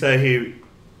Thomas, you say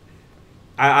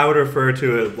I would refer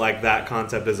to it like that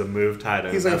concept as a move tight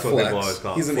end. He's like That's a what flex. people always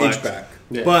call it. He's an Flex. H-back.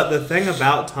 Yeah. But the thing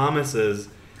about Thomas is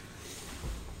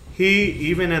he,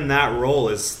 even in that role,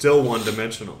 is still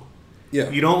one-dimensional. Yeah.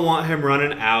 You don't want him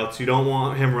running outs. You don't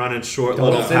want him running short Don't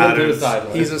little send him to the patterns.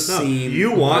 sideline. He's a seam.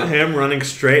 You want him running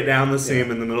straight down the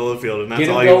seam in the middle of the field, and that's Get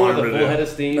him all you going want with him a to full do. head of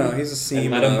steam. No, he's a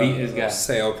seam. And let him beat his guy.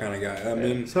 Sale kind of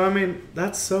guy. So, I mean,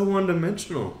 that's so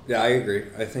one-dimensional. Yeah, I agree.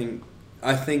 I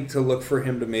think to look for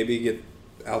him to maybe get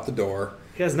out the door.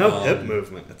 He has no hip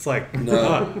movement. It's like,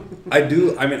 No, I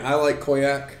do. I mean, I like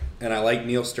Koyak and I like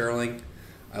Neil Sterling.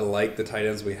 I like the tight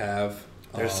ends we have.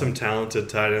 There's some talented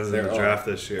tight ends in the draft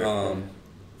this year.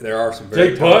 There are some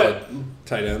very talented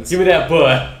tight ends. Give me that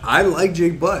butt. I like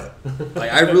Jake Butt.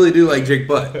 I really do like Jake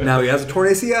Butt. Now he has a torn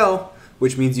ACL,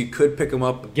 which means you could pick him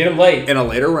up Get him late. in a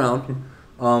later round.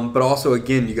 But also,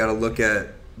 again, you got to look at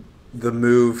the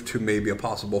move to maybe a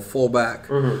possible fullback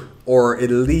or at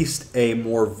least a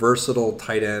more versatile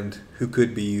tight end who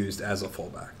could be used as a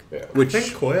fullback. Yeah. Which I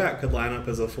think Koyak could line up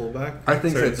as a fullback. I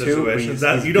think so in too. situations.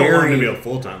 He's You don't want him to very- be a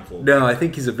full-time fullback. No, I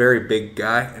think he's a very big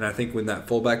guy, and I think when that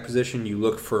fullback position, you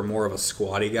look for more of a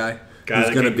squatty guy Guy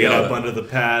that gonna can get up under the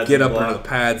pads. get and up block. under the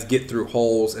pads, get through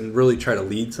holes, and really try to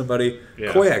lead somebody.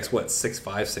 Yeah. Koyak's what,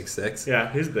 6'5", 6'6"?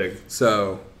 Yeah, he's big.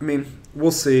 So, I mean,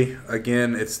 we'll see.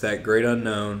 Again, it's that great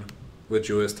unknown with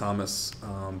Julius Thomas,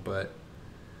 but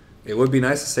it would be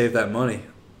nice to save that money.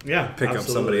 Yeah, Pick up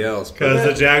somebody else. Because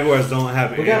the Jaguars don't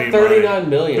have We got any $39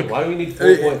 million. Why do we need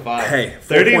 4.5? Hey,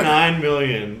 $39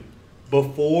 million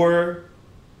before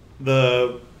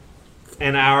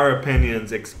in our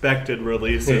opinions, expected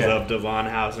releases of Devon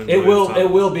House and It Julius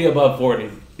Thomas. will be above 40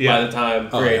 Yeah. by the time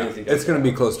free agency comes. It's going to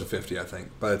be close to 50, I think,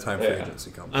 by the time free Yeah.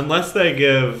 agency comes. Unless they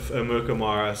give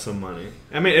Amukamara some money.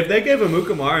 I mean, if they gave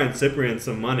Amukamara and Cyprian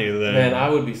some money, then Man, I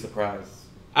would be surprised.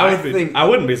 I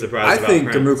wouldn't be surprised. I think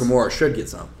about Prince. Amukamara should get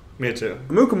some. Me too.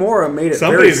 Amukamara made it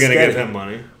Somebody's very going to steady. give him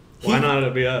money. Why not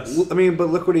it be us? I mean, but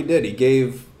look what he did. He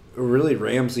gave really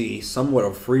Ramsey somewhat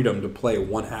of freedom to play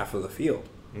one half of the field.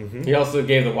 He also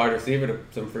gave the wide receiver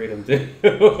some freedom too.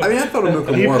 I mean, I thought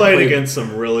Amukamara He played against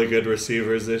some really good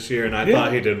receivers this year, and I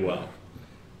thought he did well.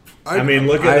 I mean,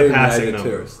 look at the passing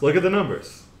numbers. Look at the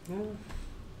numbers.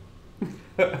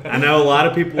 I know a lot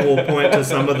of people will point to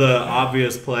some of the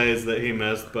obvious plays that he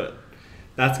missed, but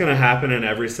That's going to happen in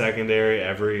every secondary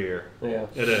every year. Yeah.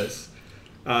 It is.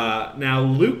 Now,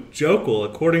 Luke Jokel,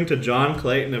 according to John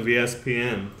Clayton of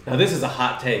ESPN. Now, this is a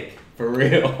hot take, for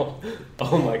real.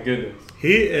 Oh, my goodness.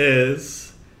 He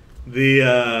is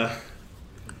the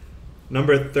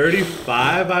number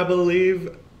 35, I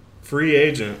believe, free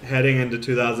agent heading into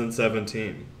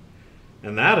 2017.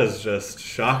 And that is just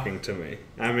shocking to me.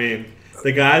 I mean,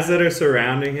 the guys that are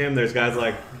surrounding him, there's guys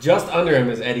like... Just under him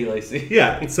is Eddie Lacy.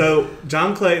 Yeah, so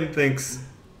John Clayton thinks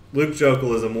Luke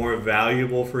Jokel is a more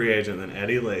valuable free agent than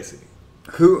Eddie Lacy.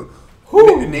 Who?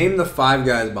 Name the 5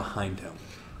 guys behind him.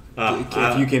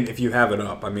 If you have it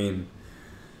up, I mean...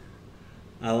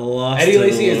 I lost Eddie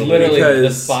Lacy is literally the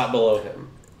because spot below him.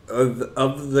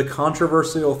 Of the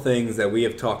controversial things that we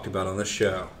have talked about on the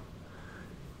show,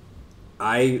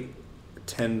 I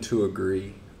tend to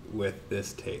agree with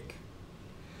this take.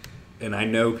 And I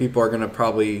know people are going to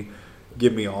probably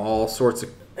give me all sorts of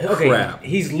crap.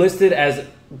 He's listed as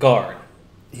guard.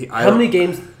 How many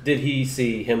games did he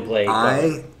see him play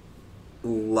guard?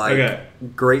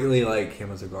 Greatly like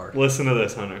him as a guard. Listen to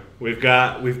this, Hunter. We've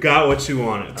got what you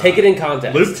wanted. Take it in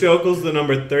context. Luke Jokel's the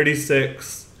number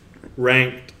 36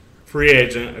 ranked free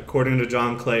agent, according to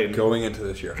John Clayton. Going into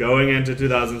this year. Going into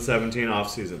 2017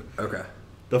 offseason. Okay.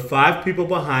 The 5 people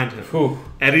behind him. Whew.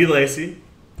 Eddie Lacy.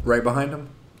 Right behind him?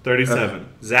 37. Okay.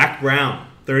 Zach Brown,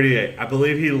 38. I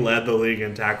believe he led the league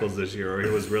in tackles this year, or he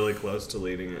was really close to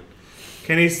leading it.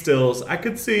 Kenny Stills. I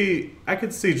could see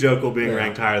Jokel being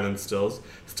ranked higher than Stills.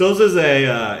 Stills is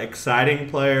a exciting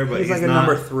player, but he's like not, a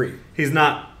number 3. He's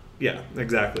not. Yeah,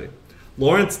 exactly.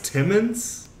 Lawrence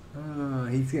Timmons.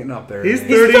 He's getting up there. He's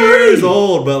 30 years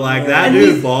old, but that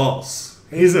dude balls.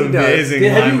 He's an amazing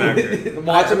linebacker.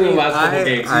 Watch him in the last couple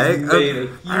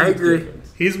games. I agree.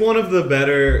 He's one of the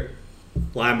better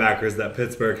linebackers that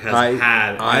Pittsburgh has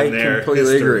had in their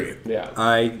completely history. agree. Yeah.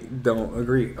 I don't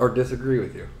agree or disagree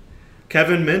with you.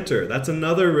 Kevin Minter, that's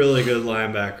another really good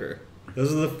linebacker.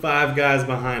 Those are the 5 guys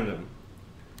behind him.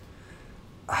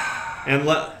 And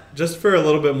just for a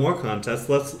little bit more context,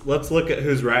 let's look at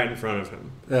who's right in front of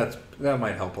him. That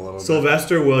might help a little bit.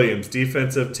 Sylvester Williams,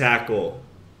 defensive tackle,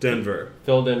 Denver.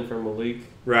 Filled in for Malik.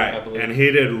 Right, I believe. and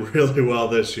he did really well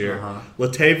this year.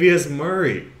 Latavius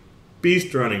Murray,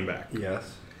 beast running back.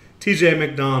 Yes. TJ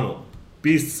McDonald,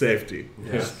 beast safety.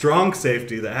 Yes. Strong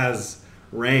safety that has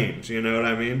range, you know what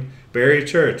I mean? Barry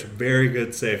Church, very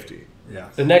good safety. Yeah.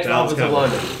 The next Dallas offensive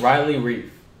lineman, Riley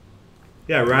Reef.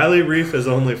 Yeah, Riley Reef is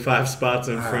only 5 spots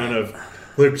in front of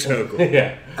Luke Jokel.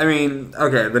 Yeah. I mean,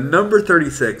 okay, the number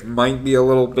 36 might be a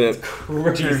little bit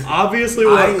Crazy. Obviously,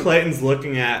 what Clayton's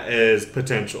looking at is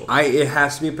potential. It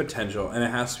has to be potential, and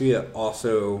it has to be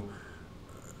also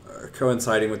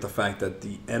coinciding with the fact that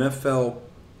the NFL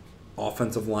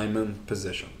offensive lineman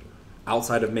position,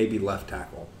 outside of maybe left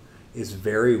tackle, is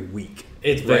very weak.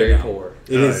 It's very poor.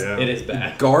 It is. It is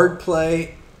bad. Guard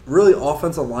play, really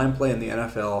offensive line play in the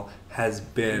NFL has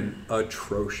been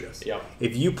atrocious. Yeah.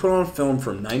 If you put on film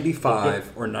from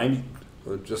 95 or 90,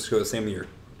 or just go the same year,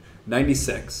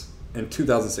 96 and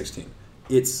 2016,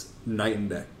 it's night and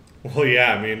day. Well,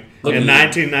 yeah, I mean, in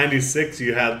 1996,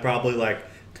 you had probably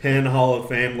 10 Hall of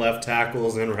Fame left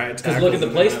tackles and right tackles. Because look at the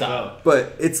in play NFL. style.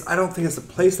 But I don't think it's a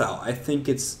play style. I think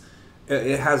it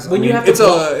has. When you have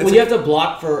to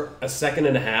block for a second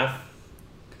and a half,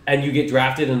 and you get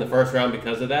drafted in the first round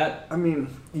because of that. I mean,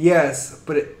 yes,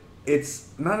 but it's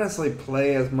not necessarily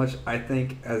play as much, I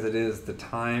think, as it is the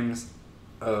times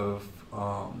of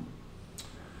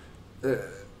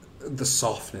the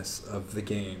softness of the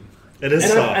game. It is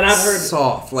soft. And I've heard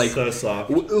soft, so soft.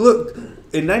 Look,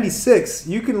 in '96,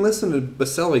 you can listen to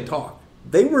Baselli talk.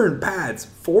 They were in pads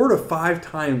 4 to 5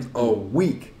 times a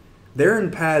week. They're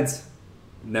in pads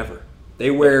never.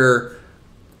 They wear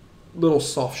little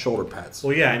soft shoulder pads.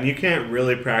 Well, yeah, and you can't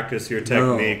really practice your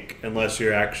technique unless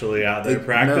you're actually out there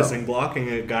practicing blocking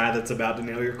a guy that's about to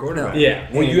nail your quarterback. Yeah,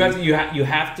 well, you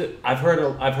have to. I've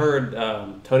heard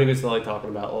Tony Baselli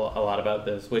talking about a lot about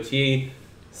this, which he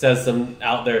says some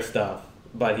out there stuff,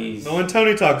 but he's. When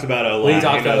Tony talks about O-line, when he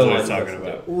talks about what he's talking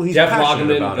about. Well, he's Jeff passionate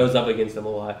Loggeman about goes up against him a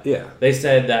lot. Yeah, they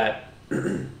said that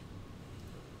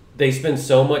they spend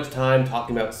so much time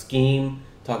talking about scheme.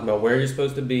 Talking about where you're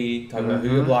supposed to be, talking about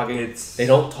who you're blocking. They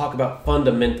don't talk about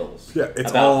fundamentals. Yeah, it's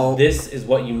about all. This is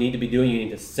what you need to be doing. You need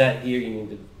to set here. You need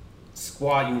to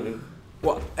squat. You need to.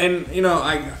 Well, and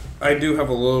I do have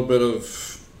a little bit of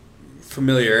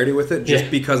familiarity with it, just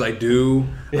because I do.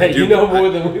 Yeah, you know more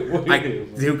than we I do.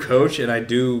 do coach, and I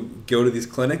do go to these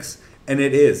clinics, and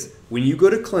it is when you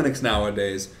go to clinics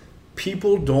nowadays,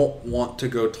 people don't want to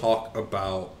go talk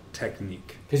about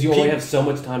technique because you only have so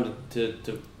much time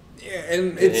to Yeah,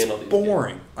 and it's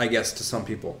boring, I guess, to some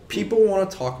people. People want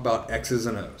to talk about X's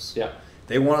and O's. Yeah.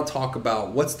 They want to talk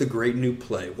about what's the great new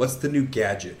play, what's the new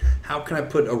gadget, how can I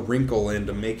put a wrinkle in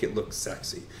to make it look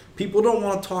sexy. People don't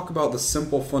want to talk about the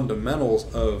simple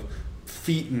fundamentals of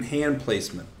feet and hand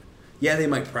placement. Yeah, they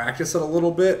might practice it a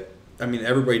little bit. I mean,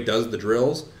 everybody does the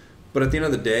drills. But at the end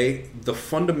of the day, the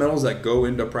fundamentals that go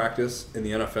into practice in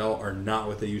the NFL are not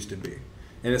what they used to be.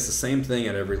 And it's the same thing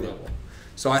at every level.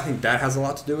 So I think that has a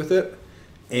lot to do with it.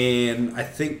 And I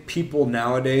think people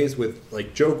nowadays with,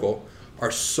 like, Jokel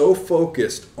are so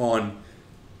focused on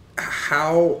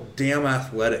how damn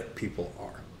athletic people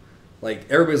are. Like,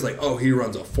 everybody's like, oh, he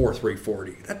runs a 4.3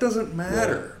 40. That doesn't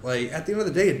matter. Yeah. Like, at the end of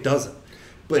the day, it doesn't.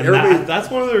 But that's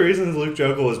one of the reasons Luke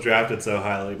Jokel was drafted so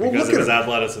highly, because of his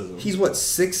athleticism. He's,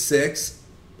 6'6",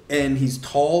 and he's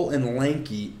tall and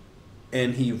lanky,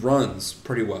 and he runs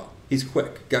pretty well. He's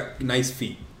quick, got nice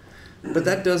feet. But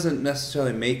that doesn't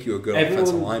necessarily make you a good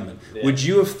offensive lineman. Yeah. Would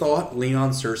you have thought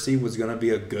Leon Searcy was going to be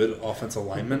a good offensive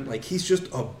lineman? Like, he's just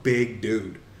a big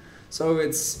dude. So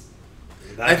it's...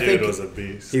 That dude was a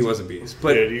beast. He was a beast.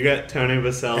 But dude, you got Tony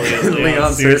Baselli and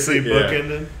Leon Searcy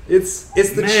bookended. It's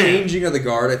the changing of the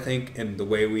guard, I think, and the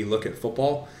way we look at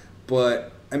football.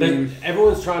 But, I mean...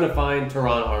 Everyone's trying to find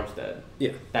Teron Armstead.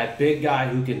 Yeah. That big guy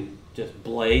who can just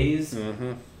blaze.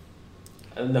 Mm-hmm.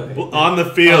 On the field. On the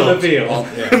field.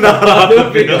 Not on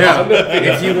the field. Yeah.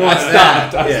 If you want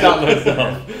that. I stopped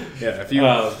myself. Yeah, if you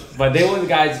but they want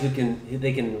guys who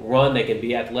can run, they can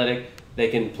be athletic, they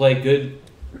can play good.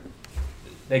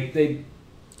 They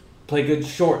play good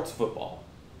shorts football.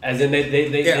 As in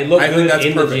they look good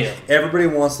in the gym. Everybody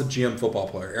wants the gym football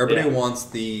player. Everybody wants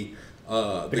the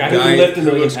guy who can lift a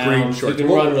million pounds, who can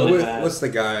run really fast. What's the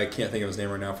guy? I can't think of his name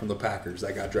right now from the Packers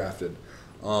that got drafted.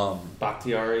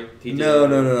 Bakhtiari? No.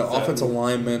 Offensive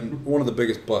lineman, one of the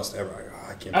biggest busts ever.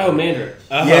 I can't. Mandrick.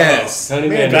 Yes, Tony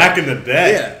Mandrick. Back in the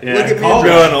day. Yeah. Look at Mandrick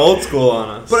going old school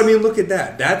on us. But I mean, look at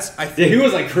that. I think he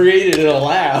was like created in a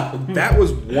lab. That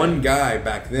was one guy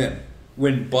back then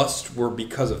when busts were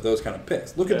because of those kind of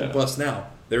picks. Look at the busts now;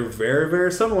 they're very,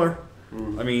 very similar.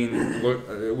 I mean, look,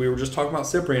 we were just talking about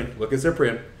Cyprian. Look at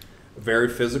Cyprian, very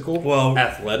physical,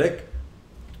 athletic.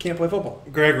 Can't play football.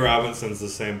 Greg Robinson's the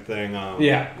same thing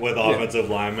with offensive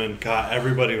linemen. God,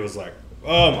 everybody was like,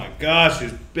 oh my gosh,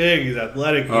 he's big, he's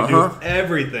athletic, he can do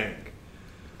everything.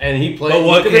 And he played,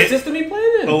 look at the system he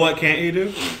played in. But what can't you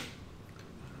do?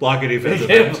 Block a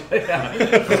defensive end.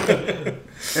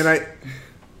 And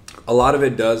a lot of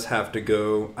it does have to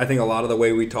go, I think a lot of the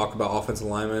way we talk about offensive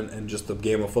linemen and just the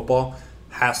game of football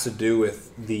has to do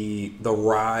with the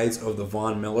rise of the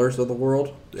Von Millers of the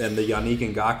world and the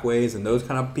Yannick Ngakwe's and those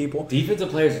kind of people. Defensive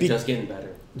players are just getting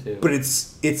better, too. But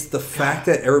it's the fact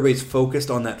that everybody's focused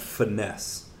on that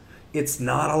finesse. It's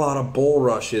not a lot of bull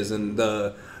rushes and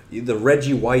the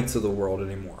Reggie Whites of the world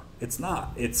anymore. It's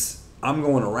not. It's, I'm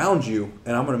going around you,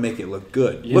 and I'm going to make it look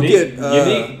good.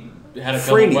 Yannick had a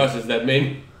couple of rushes that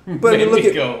made... But I mean, look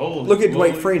at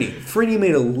Dwight Freeney. Freeney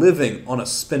made a living on a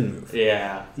spin move.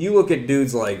 Yeah. You look at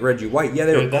dudes like Reggie White. Yeah,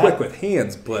 they were quick with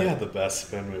hands, but he had the best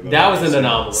spin move. That was an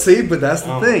anomaly. See, but that's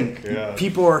the thing.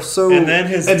 People are so. And then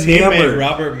his teammate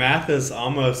Robert Mathis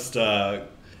almost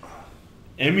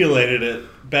emulated it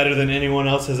better than anyone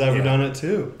else has ever done it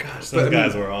too. Gosh, those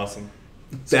guys were awesome.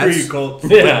 That's Colts.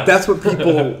 That's what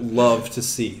people love to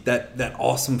see. That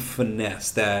awesome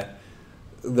finesse.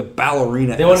 The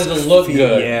ballerina. They wanted to look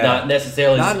good, not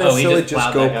necessarily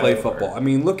just go play football. I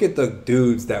mean, look at the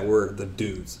dudes that were the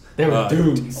dudes. They were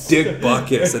dudes. Dick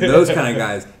Butkus and those kind of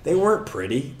guys. They weren't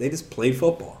pretty. They just played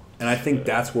football. And I think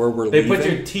that's where we're leaving. They put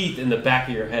your teeth in the back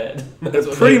of your head.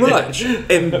 Pretty much.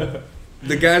 And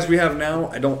the guys we have now,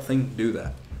 I don't think do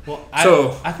that. Well,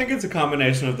 I think it's a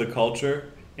combination of the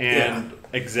culture and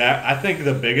I think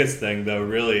the biggest thing, though,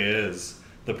 really is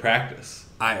the practice.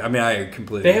 I mean, I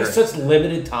completely agree. They have such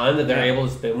limited time that they're able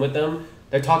to spend with them.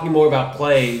 They're talking more about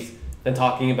plays than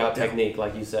talking about technique,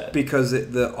 like you said. Because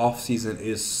the off-season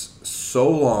is so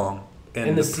long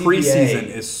and the preseason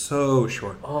is so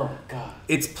short. Oh, my God.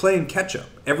 It's playing catch-up.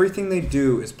 Everything they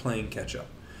do is playing catch-up.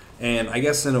 And I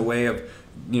guess in a way of,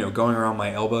 going around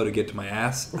my elbow to get to my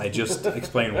ass, I just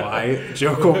explained why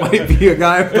Jokel might be a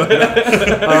guy. But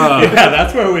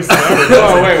that's where we started.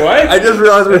 Oh, wait, what? I just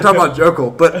realized we were talking about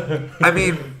Jokel. But, I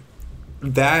mean,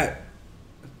 that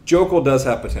Jokel does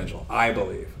have potential, I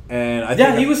believe. And I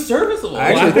think he was serviceable.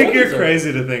 I think you're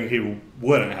crazy to think he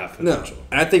wouldn't have potential. No,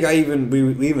 and I think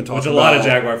we even talked about... Which a lot of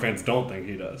Jaguar fans don't think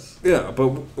he does. Yeah, but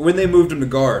when they moved him to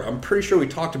guard, I'm pretty sure we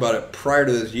talked about it prior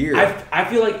to this year. I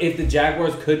feel like if the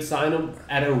Jaguars could sign him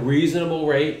at a reasonable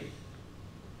rate,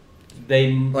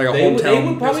 they would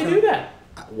probably do that.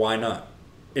 Why not?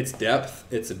 It's depth.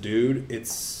 It's a dude.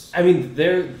 I mean,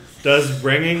 Does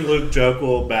bringing Luke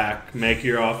Jokel back make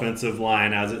your offensive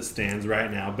line as it stands right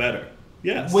now better?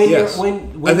 Yes. When Yes.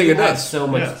 when I think you it have does. so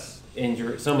much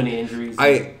Yes. so many injuries.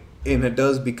 And it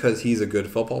does because he's a good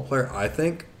football player, I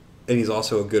think, and he's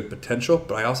also a good potential.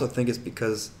 But I also think it's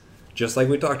because, just like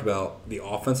we talked about, the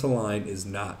offensive line is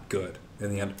not good in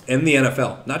the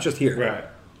NFL, not just here. Right.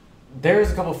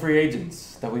 There's a couple free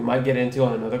agents that we might get into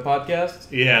on another podcast.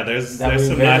 Yeah, there's some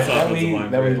we- nice that offensive we,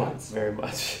 line that we free like agents. very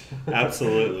much.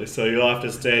 Absolutely. So you'll have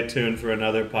to stay tuned for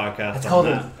another podcast That's on called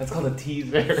that. that's called a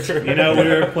teaser. You know, we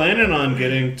were planning on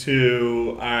getting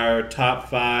to our top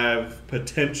 5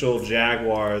 potential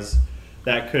Jaguars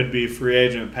that could be free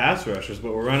agent pass rushers,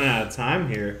 but we're running out of time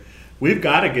here. We've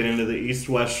got to get into the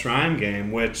East-West Shrine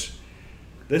game, which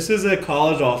this is a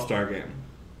college all-star game.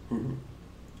 Mm-hmm.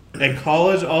 A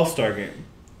college all-star game.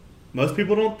 Most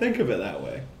people don't think of it that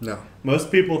way. No. Most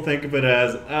people think of it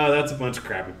as, oh, that's a bunch of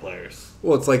crappy players.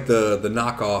 Well, it's like the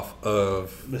knockoff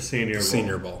of The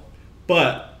Senior Bowl. Bowl.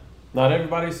 But, Not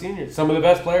everybody's seniors. Some of the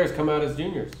best players come out as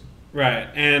juniors. right,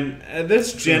 and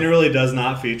this generally does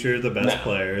not feature the best No.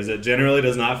 players. It generally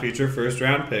does not feature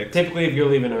first-round picks. Typically, if you're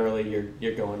leaving early,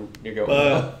 you're going.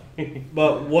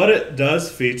 But what it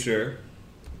does feature,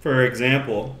 for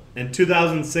example, in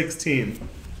 2016,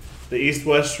 the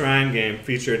East-West Shrine game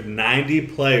featured 90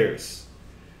 players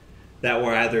that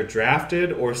were either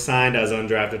drafted or signed as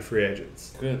undrafted free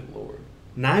agents. Good lord.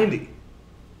 90.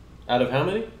 Out of how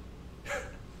many?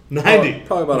 90.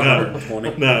 Probably about No.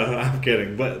 120. No, I'm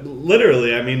kidding. But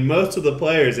literally, I mean, most of the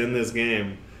players in this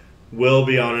game will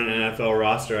be on an NFL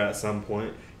roster at some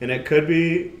point. And it could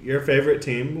be your favorite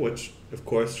team, which, of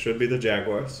course, should be the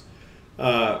Jaguars.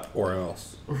 Or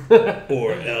else.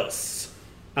 Or else.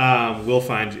 We'll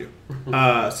find you.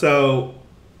 So,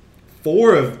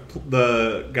 4 of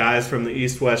the guys from the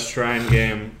East-West Shrine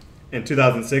game in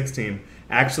 2016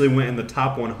 actually went in the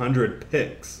top 100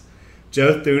 picks.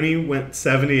 Joe Thuney went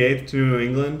 78th to New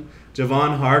England.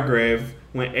 Javon Hargrave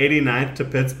went 89th to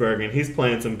Pittsburgh, and he's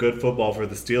playing some good football for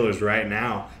the Steelers right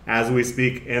now as we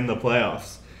speak in the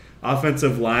playoffs.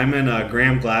 Offensive lineman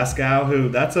Graham Glasgow, who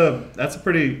that's a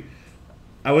pretty,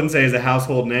 I wouldn't say he's a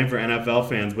household name for NFL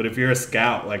fans, but if you're a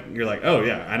scout, like you're like, oh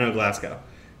yeah, I know Glasgow.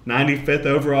 95th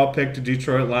overall pick to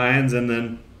Detroit Lions, and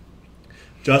then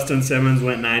Justin Simmons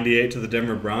went 98 to the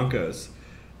Denver Broncos.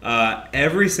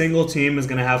 Every single team is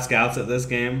going to have scouts at this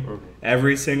game. Okay.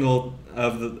 Every single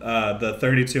of the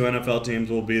 32 NFL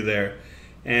teams will be there.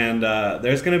 And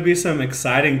there's going to be some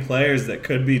exciting players that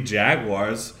could be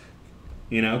Jaguars,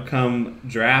 come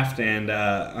draft and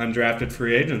undrafted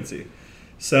free agency.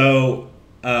 So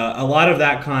a lot of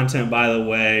that content, by the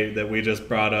way, that we just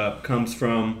brought up comes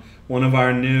from one of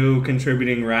our new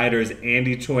contributing writers,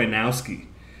 Andy Choynowski.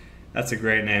 That's a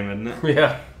great name, isn't it?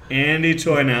 Yeah. Andy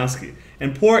Choynowski.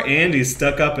 And poor Andy's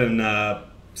stuck up in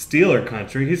Steeler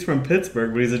country. He's from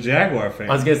Pittsburgh, but he's a Jaguar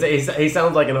fan. I was gonna say he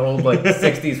sounds like an old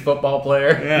 '60s football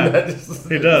player. Yeah,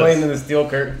 he does. Playing in the steel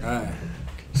curtain.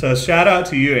 So shout out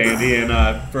to you, Andy.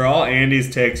 And for all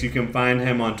Andy's takes, you can find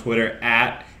him on Twitter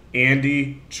at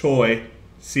Andy Choi,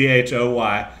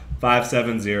 CHOY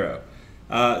 570.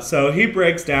 So he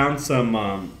breaks down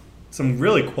some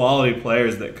really quality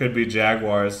players that could be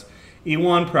Jaguars.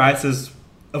 Ewan Price is,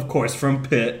 of course, from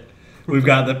Pitt. We've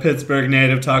got the Pittsburgh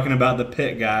native talking about the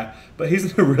Pitt guy, but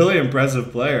he's a really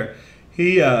impressive player.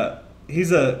 He's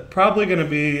probably going to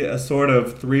be a sort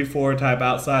of 3-4 type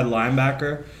outside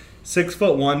linebacker,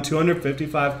 6'1",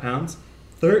 255 pounds,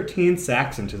 13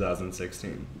 sacks in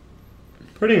 2016.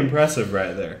 Pretty impressive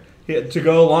right there. To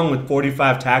go along with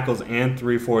 45 tackles and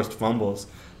 3 forced fumbles.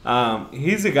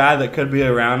 He's a guy that could be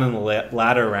around in the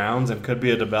latter rounds and could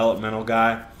be a developmental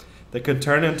guy that could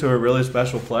turn into a really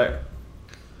special player.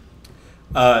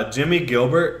 Jimmy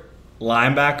Gilbert,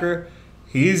 linebacker,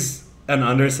 he's an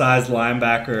undersized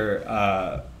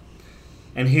linebacker,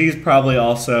 and he's probably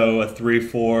also a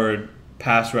 3-4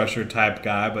 pass rusher type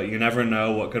guy, but you never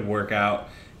know what could work out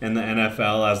in the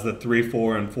NFL as the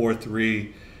 3-4 and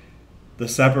 4-3. The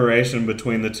separation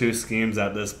between the two schemes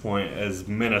at this point is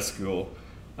minuscule.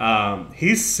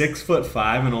 He's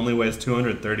 6'5" and only weighs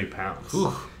 230 pounds.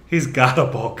 Whew. He's got to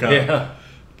bulk up. Yeah.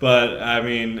 But, I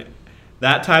mean,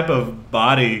 that type of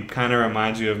body kind of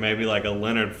reminds you of maybe like a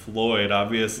Leonard Floyd.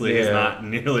 Obviously, he's not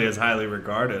nearly as highly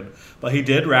regarded. But he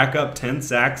did rack up 10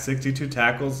 sacks, 62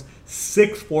 tackles,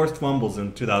 6 forced fumbles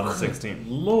in 2016.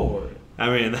 Lord.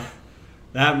 I mean,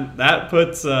 that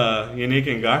puts Yannick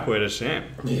Ngakoue to shame.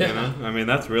 Yeah. I mean,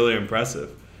 that's really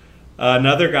impressive.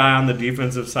 Another guy on the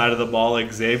defensive side of the ball,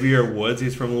 Xavier Woods.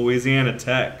 He's from Louisiana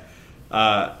Tech.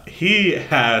 He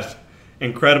has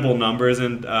incredible numbers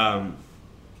in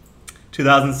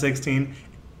 2016,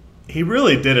 he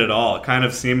really did it all. Kind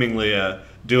of seemingly a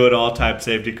do-it-all type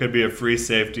safety. Could be a free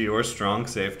safety or strong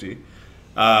safety.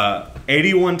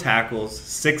 81 tackles,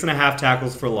 6.5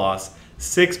 tackles for loss,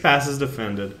 6 passes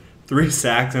defended, 3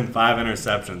 sacks, and 5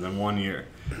 interceptions in 1 year.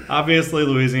 Obviously,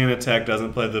 Louisiana Tech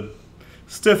doesn't play the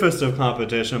stiffest of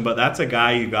competition, but that's a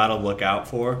guy you got to look out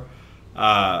for.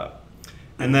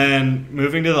 And then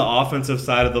moving to the offensive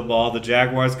side of the ball, the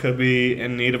Jaguars could be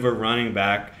in need of a running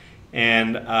back.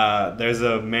 And there's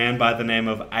a man by the name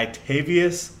of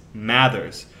Itavius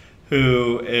Mathers,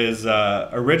 who is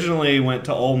originally went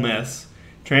to Ole Miss,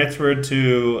 transferred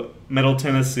to Middle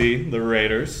Tennessee, the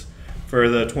Raiders, for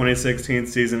the 2016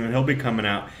 season, and he'll be coming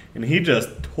out. And he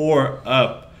just tore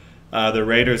up the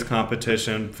Raiders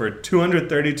competition for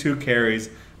 232 carries,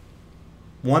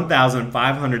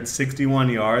 1,561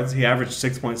 yards. He averaged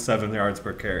 6.7 yards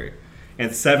per carry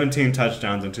and 17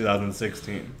 touchdowns in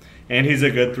 2016. And he's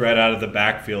a good threat out of the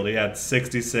backfield. He had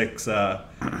 66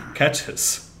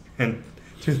 catches in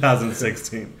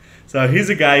 2016. So he's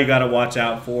a guy you got to watch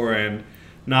out for. And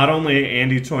not only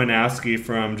Andy Choynowski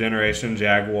from Generation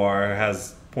Jaguar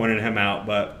has pointed him out,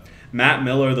 but Matt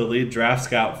Miller, the lead draft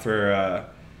scout for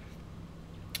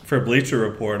Bleacher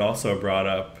Report, also brought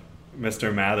up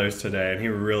Mr. Mathers today, and he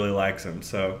really likes him.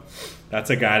 So that's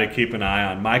a guy to keep an eye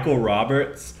on. Michael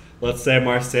Roberts, let's say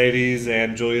Mercedes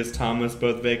and Julius Thomas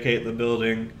both vacate the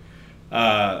building.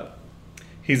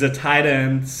 He's a tight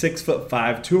end,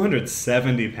 6'5",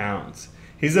 270 pounds.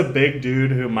 He's a big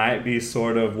dude who might be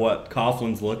sort of what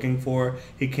Coughlin's looking for.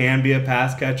 He can be a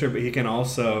pass catcher, but he can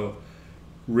also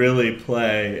really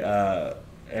play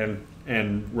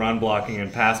and run blocking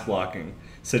and pass blocking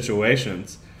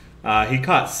situations. He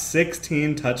caught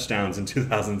 16 touchdowns in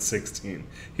 2016.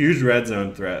 Huge red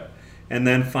zone threat. And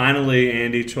then finally,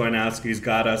 Andy Choynowski's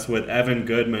got us with Evan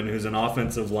Goodman, who's an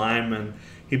offensive lineman.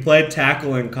 He played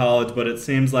tackle in college, but it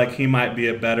seems like he might be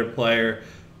a better player,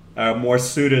 more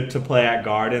suited to play at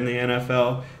guard in the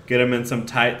NFL. Get him in some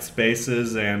tight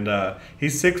spaces, and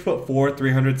he's 6'4",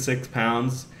 306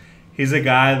 pounds. He's a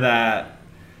guy that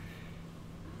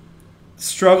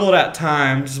struggled at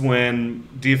times when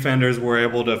defenders were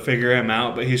able to figure him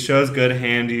out, but he shows good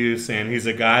hand use, and he's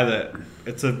a guy that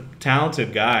it's a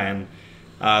talented guy. And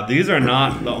these are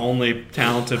not the only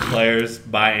talented players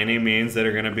by any means that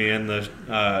are going to be in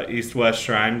the East-West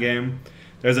Shrine game.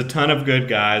 There's a ton of good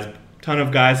guys, ton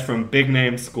of guys from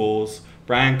big-name schools.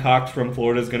 Brian Cox from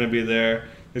Florida is going to be there.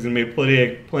 There's going to be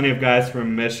plenty of guys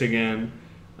from Michigan.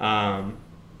 And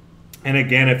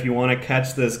again, if you want to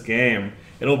catch this game,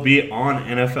 it'll be on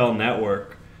NFL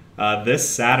Network this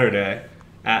Saturday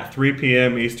at 3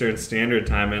 p.m. Eastern Standard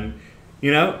Time. And,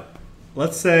 you know,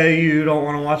 let's say you don't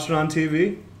want to watch it on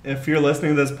TV. If you're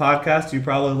listening to this podcast, you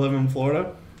probably live in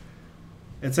Florida.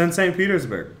 It's in St.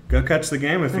 Petersburg. Go catch the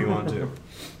game if you want to.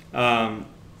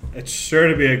 It's sure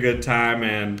to be a good time,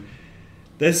 and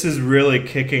this is really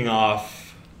kicking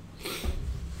off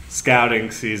scouting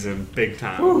season big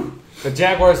time. Woo. The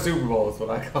Jaguars Super Bowl is what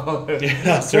I call it. Yeah,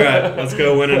 that's right. Let's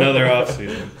go win another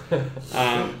offseason.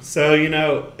 So, you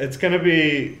know, it's gonna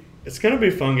be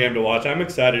a fun game to watch. I'm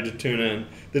excited to tune in.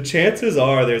 The chances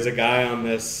are there's a guy in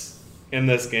this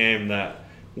game that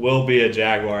will be a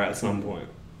Jaguar at some point.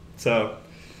 So,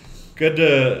 good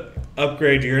to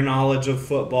upgrade your knowledge of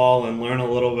football and learn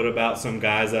a little bit about some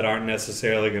guys that aren't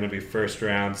necessarily going to be first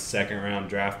round, second round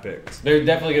draft picks. There's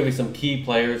definitely going to be some key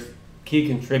players, key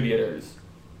contributors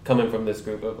coming from this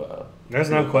group of there's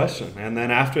no question. And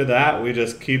then after that, we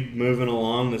just keep moving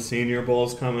along. The Senior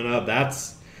Bowl's coming up.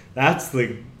 That's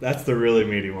the really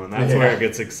meaty one. That's where it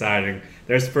gets exciting.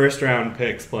 There's first round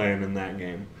picks playing in that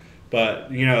game.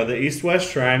 But, you know, the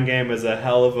East-West Shrine game is a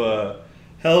hell of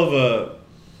a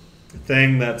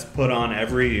thing that's put on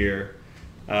every year,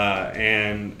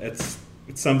 and it's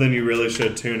something you really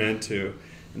should tune into.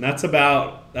 And that's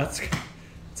about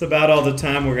all the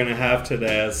time we're gonna have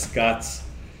today, as Scott's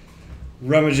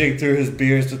rummaging through his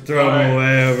beers to throw them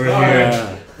away over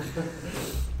here.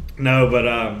 No,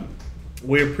 but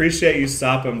we appreciate you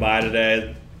stopping by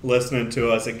today, listening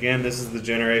to us. Again, this is the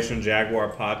Generation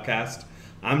Jaguar podcast.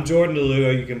 I'm Jordan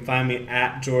DeLugo. You can find me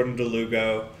at Jordan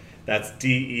DeLugo. That's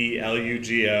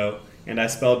DELUGO, and I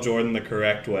spelled Jordan the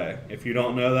correct way. If you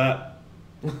don't know that,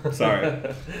 sorry,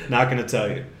 not going to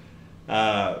tell you.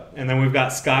 And then we've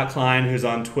got Scott Klein, who's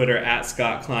on Twitter at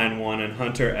ScottKlein1, and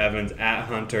Hunter Evans at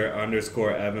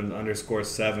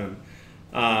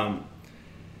Hunter_Evans_7.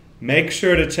 Make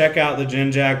sure to check out the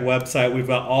Gen Jag website. We've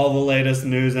got all the latest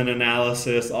news and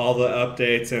analysis, all the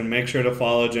updates, and make sure to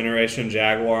follow Generation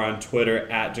Jaguar on Twitter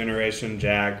at Generation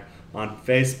Jag, on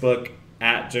Facebook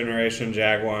at Generation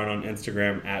Jaguar, and on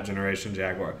Instagram at Generation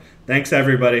Jaguar. Thanks,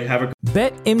 everybody. Have a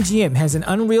BetMGM has an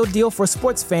unreal deal for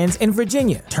sports fans in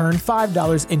Virginia. Turn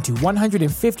 $5 into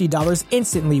 $150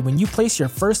 instantly when you place your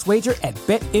first wager at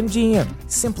BetMGM.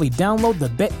 Simply download the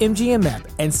BetMGM app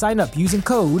and sign up using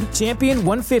code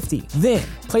Champion150. Then,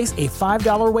 place a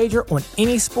 $5 wager on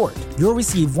any sport. You'll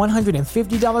receive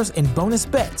 $150 in bonus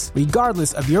bets,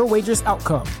 regardless of your wager's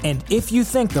outcome. And if you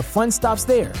think the fun stops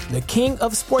there, the king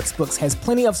of sportsbooks has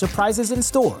plenty of surprises in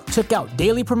store. Check out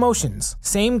daily promotions,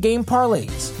 same-game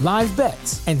parlays, live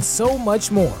bets, and so much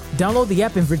more. Download the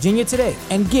app in Virginia today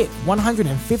and get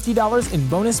 $150 in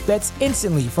bonus bets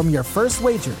instantly from your first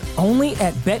wager. Only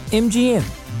at BetMGM.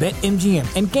 BetMGM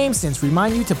and GameSense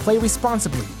remind you to play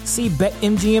responsibly. See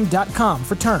BetMGM.com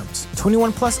for terms.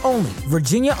 21 plus only.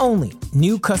 Virginia only.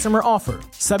 New customer offer.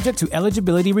 Subject to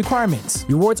eligibility requirements.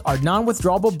 Rewards are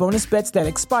non-withdrawable bonus bets that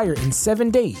expire in 7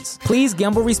 days. Please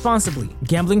gamble responsibly.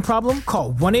 Gambling problem?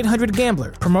 Call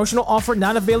 1-800-GAMBLER. Promotional offer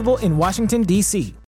not available in Washington, D.C.